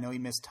know. I know he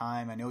missed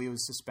time. I know he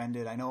was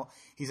suspended. I know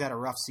he's had a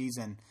rough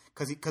season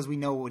because we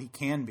know what he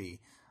can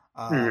be.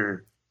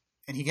 And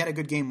he had a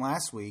good game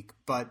last week,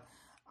 but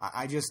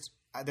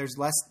there's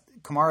less.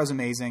 Kamara's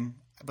amazing,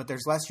 but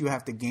there's less you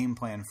have to game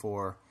plan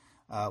for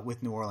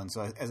with New Orleans.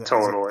 So as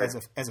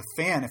a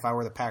fan, if I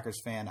were the Packers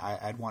fan,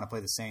 I'd want to play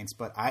the Saints.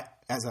 But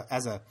as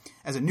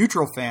a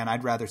neutral fan,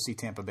 I'd rather see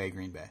Tampa Bay,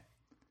 Green Bay.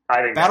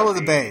 I think Battle of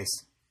the Bays.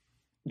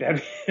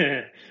 That'd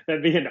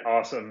be an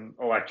awesome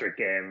electric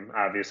game.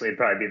 Obviously, it'd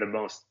probably be the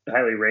most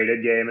highly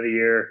rated game of the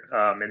year.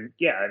 And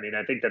yeah, I mean,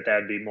 I think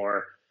that'd be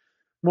more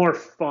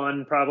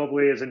fun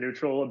probably as a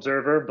neutral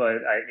observer.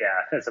 But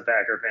yeah, as a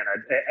Packer fan,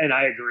 and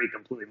I agree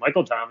completely.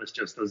 Michael Thomas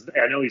just does.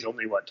 I know he's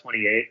only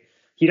 28.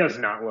 He does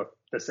not look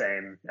the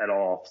same at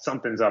all.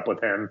 Something's up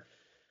with him.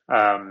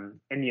 And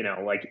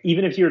like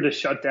even if you were to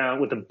shut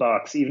down with the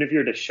Bucs, even if you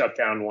were to shut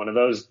down one of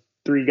those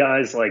three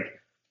guys, like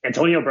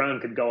Antonio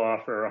Brown could go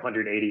off for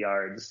 180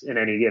 yards in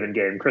any given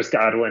game. Chris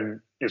Godwin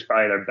is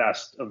probably their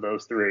best of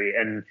those three.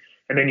 And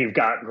then you've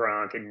got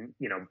Gronk and,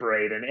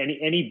 Braid and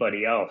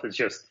anybody else. It's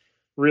just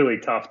really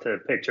tough to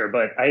picture.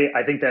 But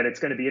I think that it's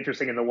going to be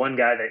interesting. And the one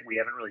guy that we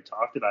haven't really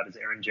talked about is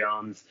Aaron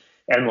Jones.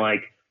 And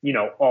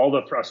all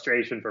the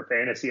frustration for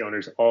fantasy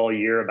owners all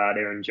year about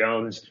Aaron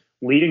Jones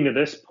leading to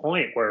this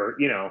point where,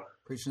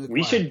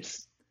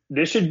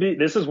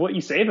 this is what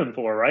you save him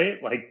for,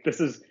 right? Like this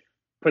is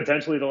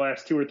potentially the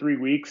last 2 or 3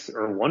 weeks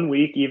or 1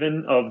 week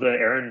even of the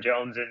Aaron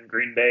Jones and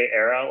Green Bay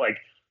era. Like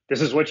this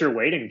is what you're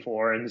waiting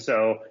for. And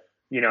so,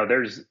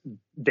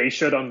 they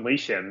should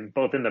unleash him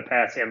both in the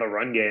pass and the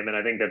run game. And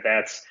I think that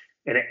that's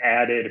an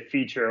added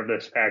feature of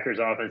this Packers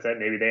offense that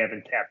maybe they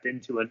haven't tapped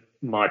into it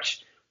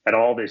much at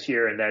all this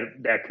year. And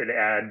that could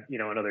add,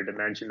 another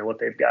dimension to what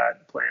they've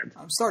got planned.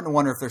 I'm starting to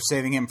wonder if they're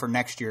saving him for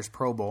next year's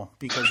Pro Bowl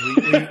because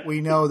we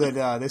know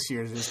that this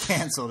year's is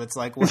canceled. It's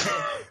like,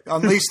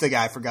 unleash the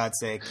guy for God's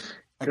sake.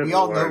 Like we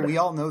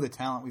all know the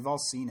talent. We've all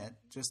seen it.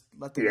 Just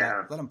let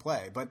him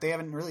play. But they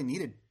haven't really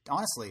needed,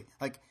 honestly.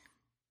 Like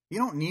you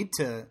don't need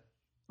to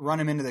run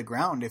him into the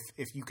ground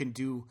if you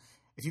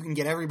can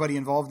get everybody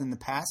involved in the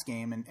pass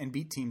game and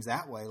beat teams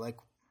that way. Like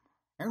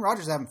Aaron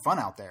Rodgers is having fun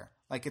out there.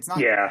 Like it's not.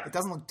 Yeah. It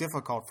doesn't look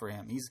difficult for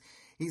him. He's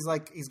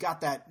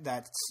got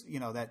that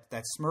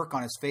smirk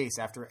on his face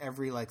after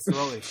every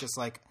throw. It's just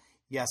like,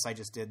 yes, I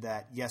just did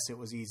that. Yes, it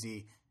was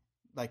easy.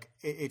 Like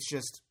it's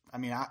just. I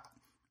mean,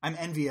 I'm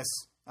envious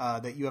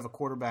that you have a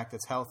quarterback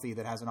that's healthy,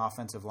 that has an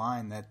offensive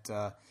line that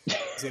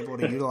is able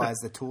to utilize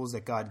the tools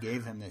that God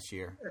gave him this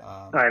year.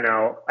 I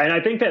know. And I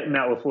think that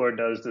Matt LaFleur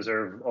does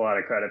deserve a lot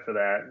of credit for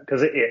that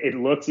because it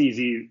looks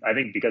easy, I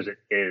think, because it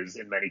is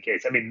in many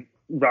cases. I mean,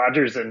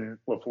 Rodgers and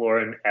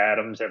LaFleur and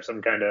Adams have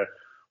some kind of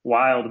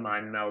wild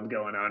mind meld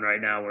going on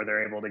right now where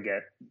they're able to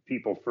get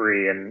people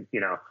free. And,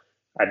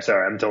 I'm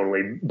sorry, I'm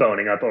totally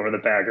boning up over the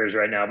Packers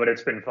right now, but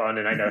it's been fun.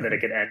 And I know that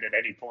it could end at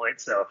any point.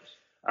 So,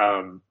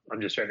 I'm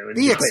just trying to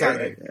enjoy be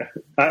excited.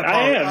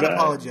 I am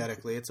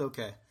unapologetically. It's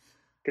okay.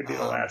 Could be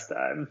the last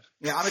time.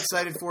 Yeah, I'm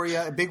excited for you.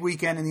 A big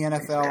weekend in the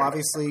NFL.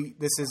 Obviously,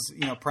 this is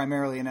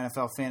primarily an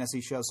NFL fantasy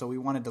show, so we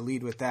wanted to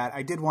lead with that.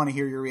 I did want to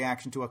hear your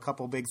reaction to a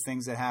couple big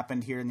things that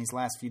happened here in these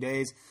last few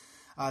days.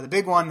 The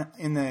big one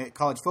in the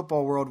college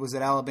football world was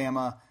that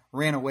Alabama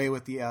ran away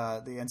with the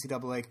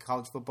NCAA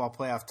college football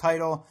playoff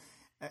title.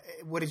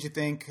 What did you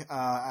think?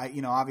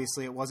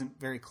 Obviously, it wasn't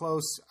very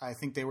close. I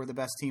think they were the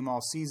best team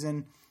all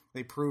season.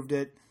 They proved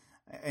it.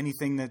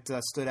 Anything that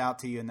stood out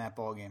to you in that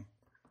ball game?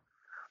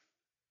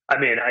 I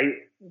mean,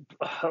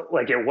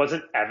 it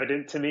wasn't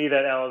evident to me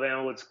that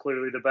Alabama was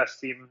clearly the best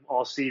team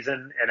all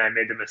season, and I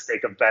made the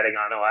mistake of betting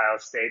on Ohio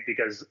State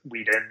because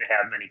we didn't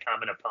have many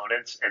common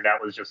opponents, and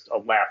that was just a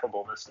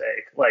laughable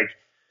mistake. Like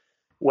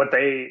what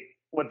they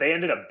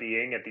ended up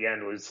being at the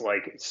end was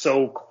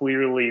so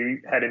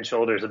clearly head and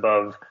shoulders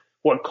above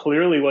what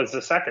clearly was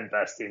the second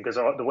best team, because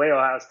the way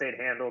Ohio State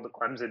handled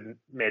Clemson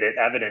made it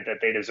evident that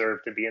they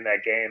deserved to be in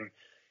that game.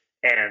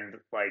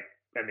 And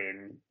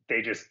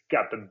they just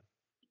got the,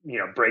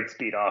 brakes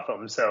beat off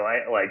them. So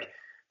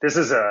this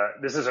is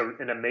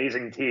an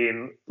amazing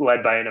team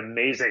led by an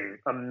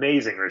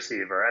amazing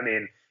receiver. I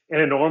mean, in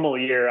a normal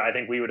year, I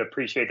think we would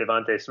appreciate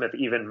Devontae Smith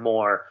even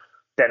more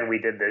than we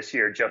did this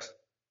year. Just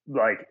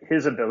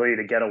his ability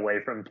to get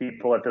away from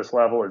people at this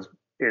level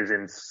is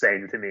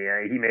insane to me.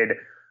 He made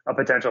a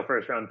potential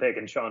first round pick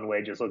and Sean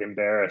Wade just look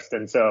embarrassed.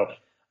 And so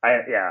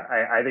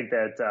I think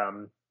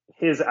that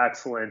his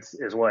excellence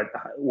is what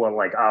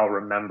I'll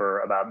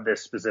remember about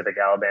this specific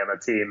Alabama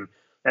team.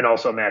 And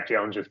also Mac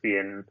Jones just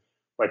being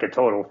a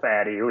total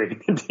fatty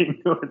leading the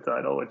team to a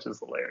title, which is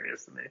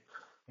hilarious to me.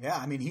 Yeah.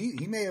 I mean,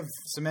 he may have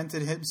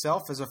cemented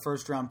himself as a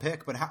first round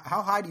pick, but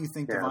how high do you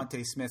think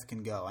Devontae Smith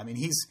can go? I mean,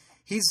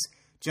 he's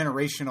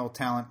generational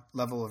talent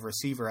level of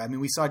receiver. I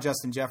mean, we saw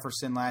Justin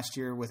Jefferson last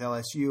year with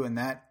LSU and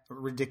that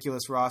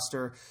ridiculous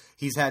roster.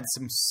 He's had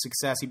some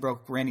success. He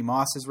broke Randy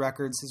Moss's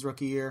records his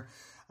rookie year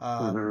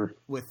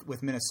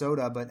with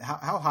Minnesota. But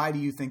how high do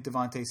you think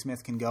Devontae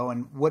Smith can go,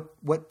 and what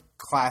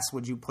class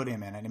would you put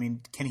him in? I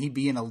mean, can he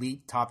be an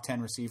elite top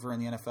 10 receiver in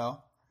the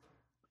NFL?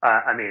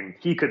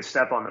 He could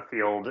step on the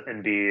field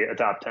and be a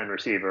top 10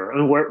 receiver. I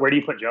mean, where do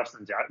you put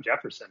Justin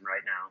Jefferson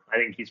right now? I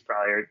think he's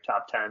probably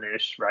top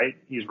 10-ish, right?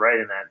 He's right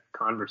in that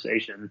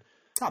conversation.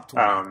 Top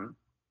 20.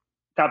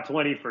 Top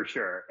 20 for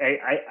sure.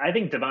 I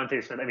think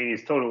Devontae Smith,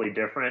 he's totally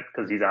different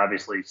because he's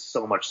obviously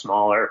so much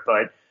smaller,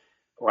 but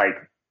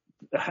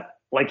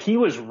he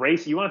was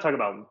racing. You want to talk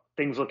about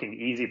things looking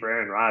easy for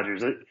Aaron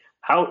Rodgers.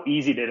 How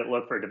easy did it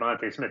look for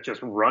Devontae Smith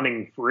just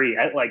running free?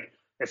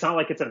 it's not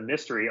like it's a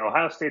mystery.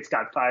 Ohio State's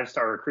got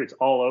 5-star recruits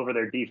all over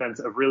their defense,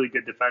 a really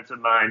good defensive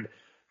mind,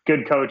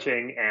 good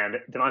coaching, and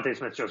Devontae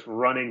Smith's just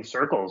running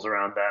circles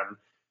around them.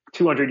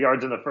 200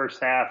 yards in the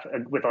first half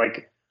with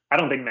I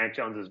don't think Mac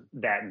Jones is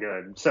that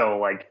good.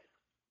 So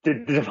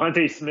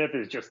Devontae Smith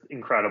is just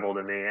incredible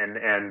to me.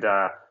 And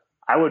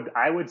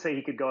I would say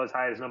he could go as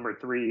high as number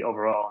 3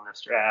 overall in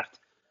this draft.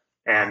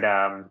 And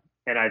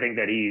I think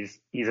that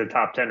he's a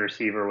top 10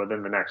 receiver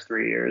within the next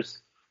 3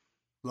 years.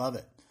 Love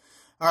it.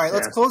 All right,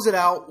 let's close it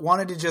out.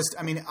 Wanted to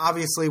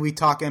obviously we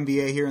talk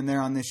NBA here and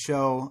there on this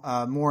show,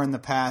 more in the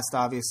past,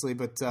 obviously,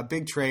 but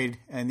big trade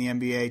in the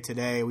NBA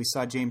today. We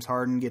saw James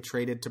Harden get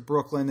traded to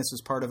Brooklyn. This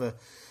was part of a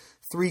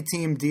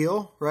 3-team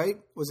deal, right?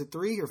 Was it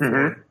 3 or 4?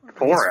 Mm-hmm.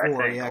 4, I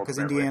think. Yeah, because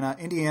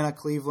Indiana,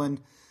 Cleveland,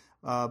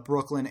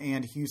 Brooklyn,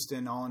 and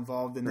Houston all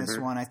involved in this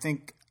one. I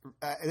think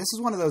this is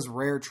one of those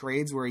rare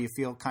trades where you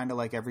feel kind of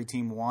like every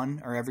team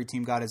won or every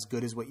team got as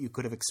good as what you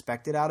could have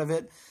expected out of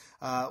it.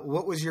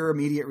 What was your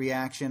immediate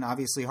reaction?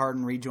 Obviously,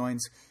 Harden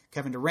rejoins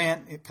Kevin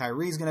Durant.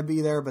 Kyrie's going to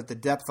be there, but the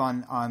depth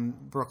on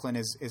Brooklyn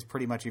is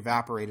pretty much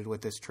evaporated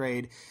with this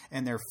trade,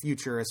 and their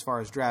future as far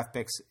as draft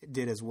picks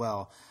did as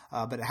well.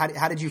 But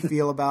how did you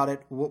feel about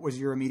it? What was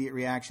your immediate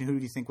reaction? Who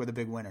do you think were the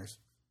big winners?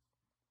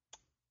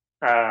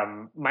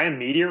 My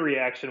immediate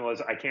reaction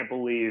was, I can't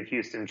believe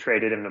Houston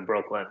traded him to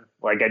Brooklyn.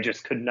 I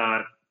just could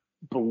not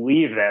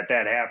believe that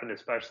happened,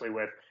 especially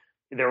with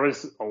there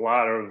was a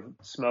lot of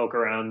smoke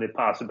around the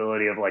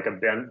possibility of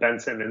a Ben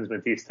Simmons,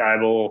 Matisse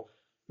Thybulle,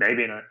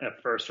 maybe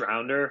a first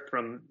rounder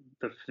from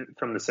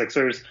the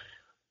Sixers.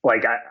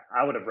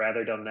 I would have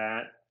rather done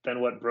that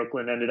than what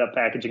Brooklyn ended up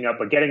packaging up.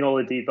 But getting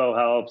Oladipo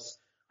helps.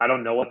 I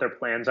don't know what their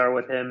plans are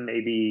with him.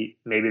 Maybe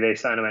they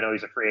sign him. I know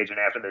he's a free agent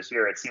after this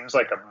year. It seems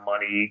like a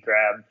money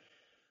grab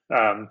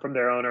from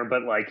their owner.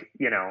 But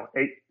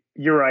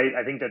you're right.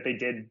 I think that they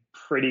did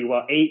pretty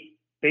well.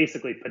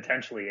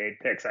 Potentially 8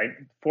 picks.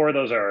 4 of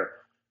those are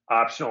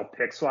optional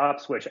pick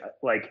swaps, which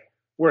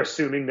we're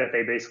assuming that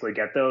they basically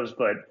get those,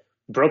 but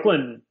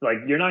Brooklyn,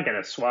 you're not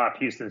going to swap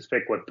Houston's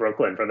pick with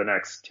Brooklyn for the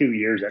next 2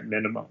 years at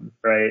minimum,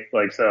 right?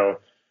 So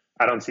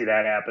I don't see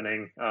that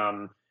happening.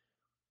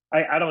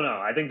 I don't know.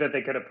 I think that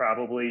they could have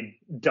probably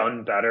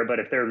done better, but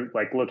if they're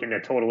looking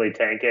to totally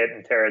tank it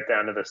and tear it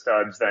down to the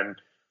studs, then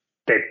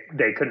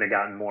they couldn't have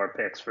gotten more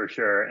picks for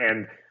sure.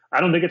 And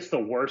I don't think it's the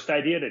worst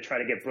idea to try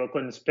to get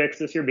Brooklyn's picks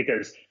this year,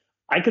 because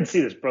I could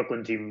see this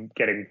Brooklyn team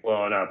getting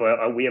blown up.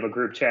 We have a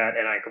group chat,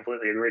 and I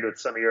completely agreed with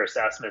some of your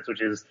assessments,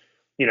 which is,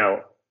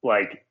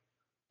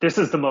 this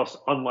is the most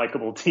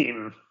unlikable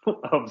team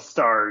of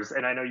stars.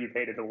 And I know you've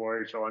hated the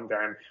Warriors for a long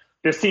time.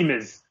 This team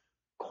is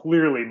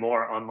clearly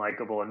more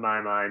unlikable in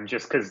my mind,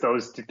 just because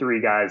those 2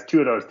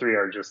 of those 3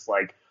 are just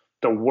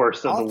the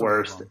worst of the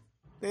worst.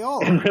 They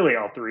all and really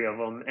all 3 of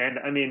them. And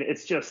I mean,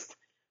 it's just,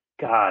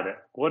 God,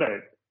 what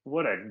a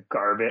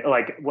garbage,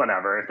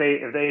 whatever.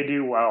 If they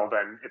do well,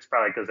 then it's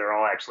probably because they're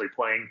all actually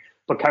playing.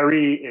 But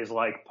Kyrie is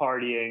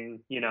partying,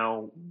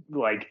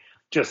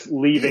 just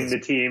leaving the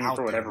team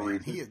for whatever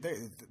reason.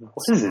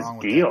 What is his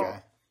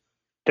deal?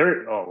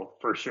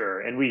 For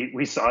sure. And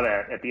we saw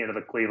that at the end of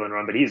the Cleveland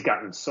run, but he's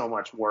gotten so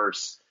much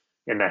worse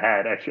in the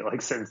head, I feel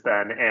since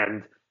then.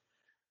 And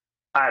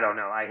I don't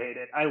know. I hate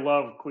it. I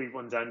love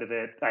Cleveland's end of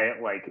it. I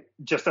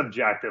just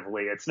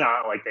objectively, it's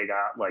not like they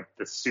got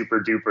the super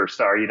duper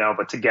star,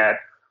 but to get,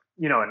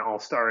 an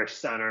all-star-ish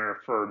center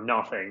for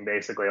nothing,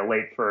 basically a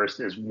late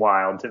first, is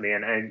wild to me.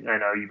 And I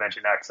know you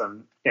mentioned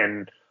Exum,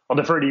 and I'll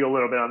defer to you a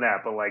little bit on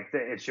that, but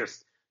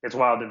it's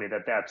wild to me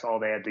that that's all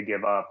they had to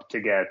give up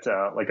to get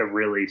a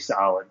really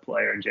solid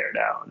player in Jared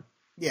Allen.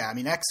 Yeah, I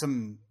mean,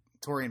 Exum,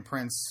 Taurean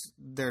Prince,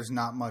 there's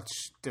not much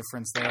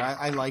difference there.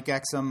 I like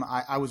Exum.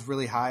 I was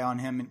really high on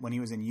him when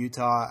he was in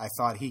Utah. I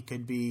thought he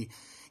could be,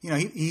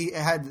 he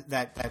had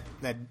that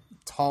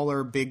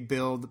taller, big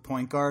build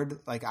point guard.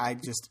 I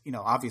just,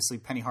 obviously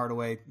Penny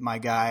Hardaway, my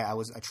guy, I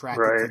was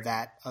attracted to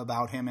that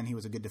about him, and he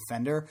was a good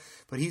defender.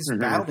 But he's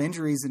battled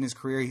injuries in his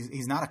career.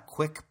 He's not a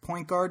quick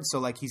point guard,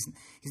 so he's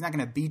not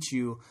going to beat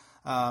you.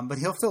 But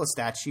he'll fill a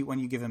stat sheet when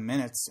you give him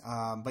minutes.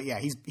 But yeah,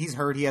 he's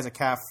hurt. He has a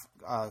calf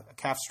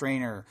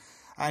strain, or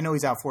I know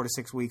he's out 4 to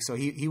 6 weeks, so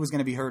he was going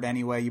to be hurt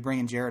anyway. You bring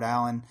in Jared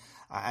Allen.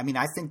 I mean,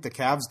 I think the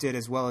Cavs did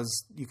as well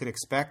as you could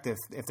expect if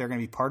they're going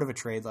to be part of a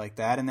trade like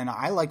that. And then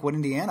I like what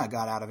Indiana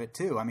got out of it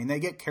too. I mean, they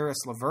get Karis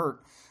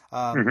LeVert.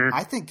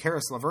 I think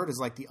Karis LeVert is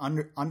the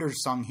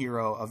undersung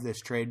hero of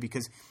this trade,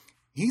 because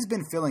he's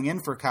been filling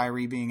in for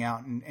Kyrie being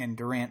out, and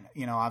Durant,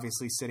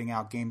 obviously sitting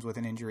out games with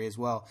an injury as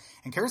well.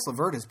 And Karis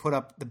LeVert has put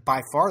up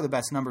by far the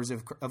best numbers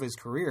of his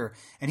career,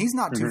 and he's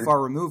not too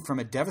far removed from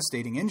a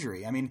devastating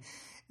injury. I mean,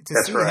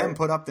 him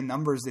put up the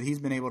numbers that he's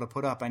been able to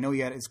put up. I know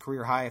he had his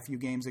career high a few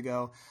games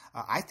ago.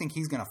 I think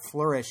he's going to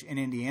flourish in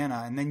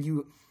Indiana. And then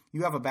you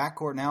have a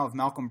backcourt now of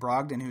Malcolm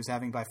Brogdon, who's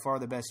having by far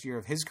the best year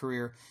of his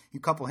career. You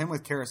couple him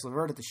with Karis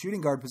LeVert at the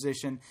shooting guard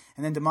position,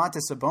 and then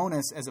Domantas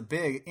Sabonis as a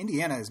big.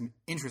 Indiana is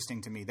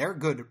interesting to me. They're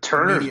good.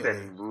 Turner's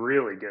been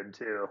really good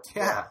too.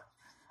 Yeah.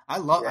 I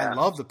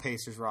love the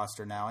Pacers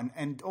roster now,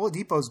 and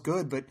Oladipo's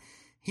good, but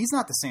he's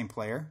not the same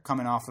player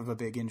coming off of a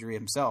big injury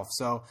himself.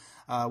 So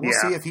we'll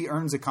see if he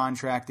earns a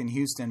contract in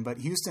Houston. But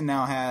Houston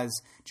now has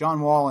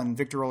John Wall and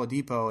Victor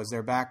Oladipo as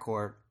their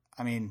backcourt.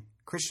 I mean,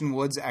 Christian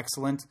Wood's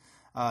excellent.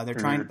 They're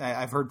trying.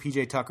 I've heard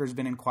PJ Tucker's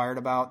been inquired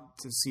about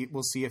to see.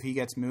 We'll see if he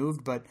gets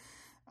moved. But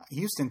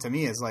Houston to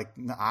me is like,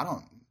 I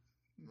don't.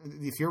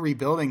 If you're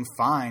rebuilding,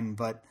 fine.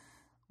 But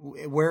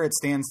where it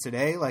stands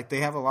today, like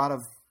they have a lot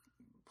of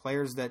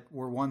players that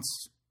were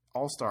once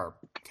all-star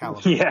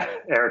caliber. Yeah,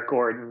 Eric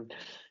Gordon.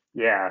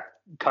 Yeah,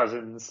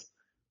 Cousins.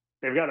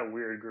 They've got a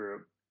weird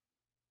group.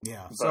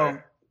 Yeah, so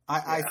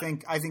I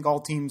think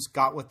all teams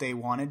got what they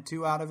wanted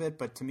to out of it.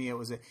 But to me, it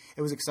was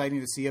exciting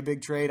to see a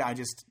big trade.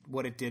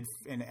 What it did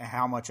and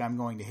how much I'm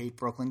going to hate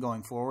Brooklyn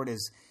going forward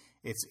is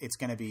it's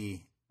going to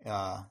be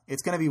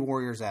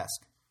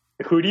Warriors-esque.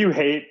 Who do you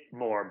hate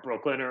more,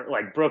 Brooklyn or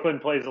like Brooklyn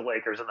plays the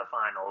Lakers in the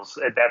finals?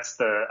 I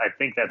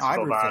think that's I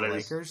root for the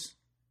Lakers.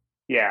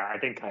 Yeah, I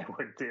think I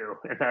would too,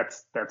 and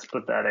that's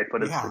pathetic,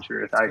 but it's the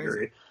truth. I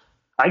agree.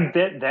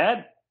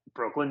 That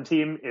Brooklyn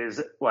team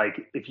is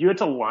like, if you had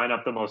to line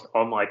up the most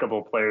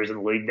unlikable players in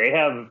the league, they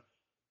have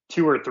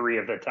 2 or 3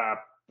 of the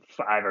top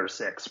 5 or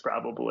 6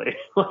 probably.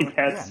 Like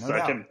that's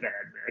such a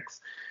bad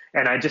mix.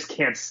 And I just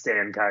can't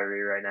stand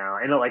Kyrie right now.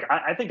 And like,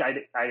 I think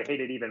I'd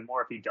hate it even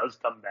more if he does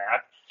come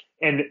back.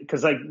 And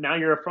because like now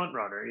you're a front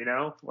runner, you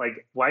know,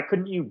 like why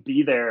couldn't you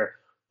be there?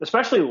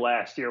 Especially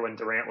last year when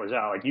Durant was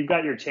out, like you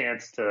got your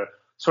chance to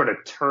sort of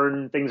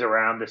turn things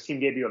around. This team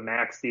gave you a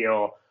max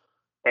deal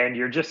and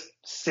you're just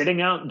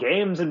sitting out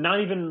games and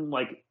not even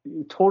like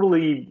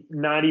totally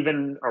not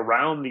even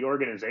around the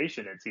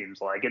organization. It seems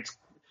like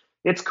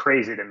it's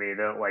crazy to me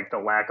that like the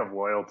lack of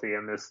loyalty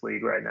in this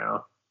league right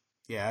now.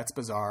 Yeah, it's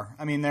bizarre.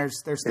 I mean,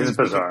 there's things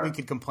we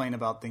could complain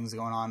about things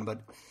going on,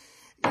 but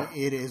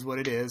it is what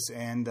it is.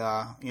 And,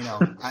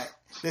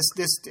 this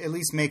at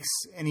least makes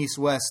an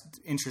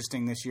East-West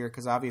interesting this year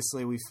because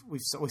obviously we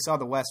saw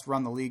the West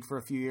run the league for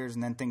a few years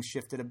and then things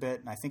shifted a bit.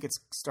 And I think it's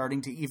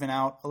starting to even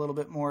out a little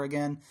bit more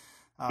again.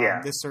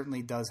 This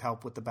certainly does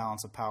help with the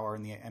balance of power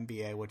in the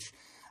NBA, which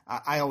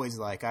I always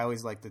like. I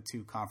always like the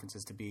two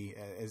conferences to be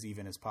as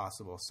even as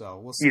possible. So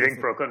we'll see. You think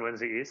Brooklyn wins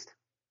the East?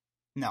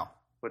 No.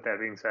 With that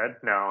being said,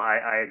 no,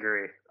 I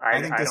agree.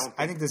 I think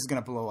this is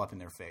going to blow up in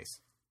their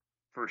face.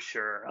 For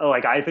sure.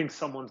 Like, I think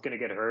someone's going to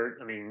get hurt.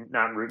 I mean,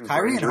 not rooting for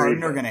Kyrie injury, and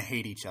Harden are going to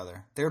hate each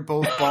other. They're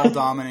both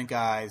ball-dominant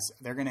guys.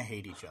 They're going to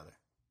hate each other.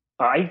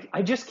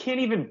 I just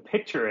can't even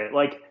picture it.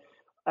 Like,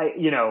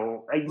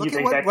 Look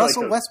at what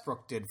Russell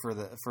Westbrook did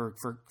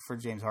for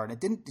James Harden.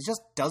 It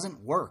just doesn't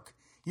work.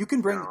 You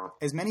can bring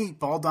as many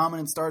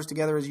ball-dominant stars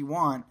together as you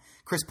want.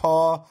 Chris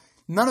Paul,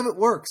 none of it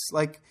works.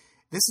 Like,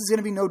 this is going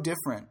to be no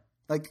different.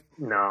 Like,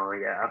 no,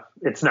 yeah,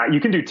 it's not.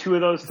 You can do 2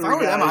 of those 3 if I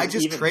were guys. them, I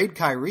just trade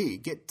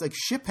Kyrie.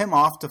 Ship him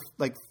off to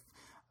like.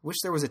 Wish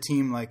there was a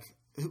team like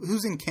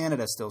who's in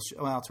Canada still.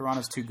 Well,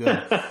 Toronto's too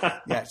good.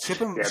 Yeah, ship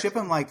him. Yeah. Ship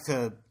him like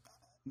to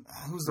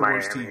who's the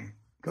worst team?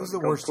 Who's the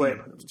worst team?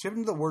 Ship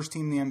him to the worst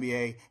team in the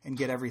NBA and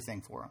get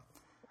everything for him.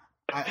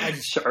 I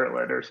just,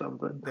 Charlotte or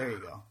something. There you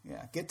go.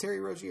 Yeah, get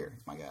Terry Rozier,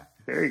 my guy.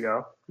 There you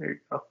go.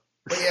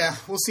 But yeah,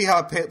 we'll see how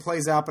it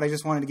plays out, but I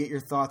just wanted to get your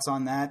thoughts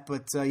on that.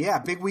 But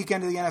big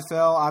weekend of the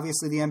NFL.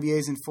 Obviously, the NBA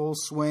is in full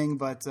swing,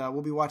 but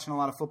we'll be watching a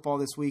lot of football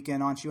this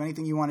weekend. Anshu,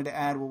 anything you wanted to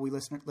add while we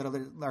let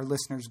our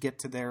listeners get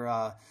to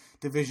their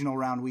divisional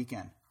round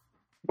weekend?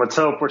 Let's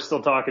hope we're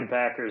still talking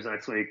Packers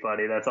next week,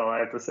 buddy. That's all I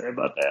have to say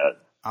about that.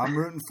 I'm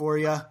rooting for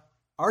you.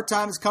 Our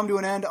time has come to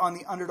an end on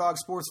the Underdog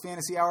Sports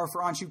Fantasy Hour.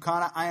 For Anshu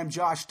Khanna, I am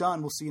Josh Dunn.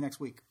 We'll see you next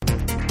week.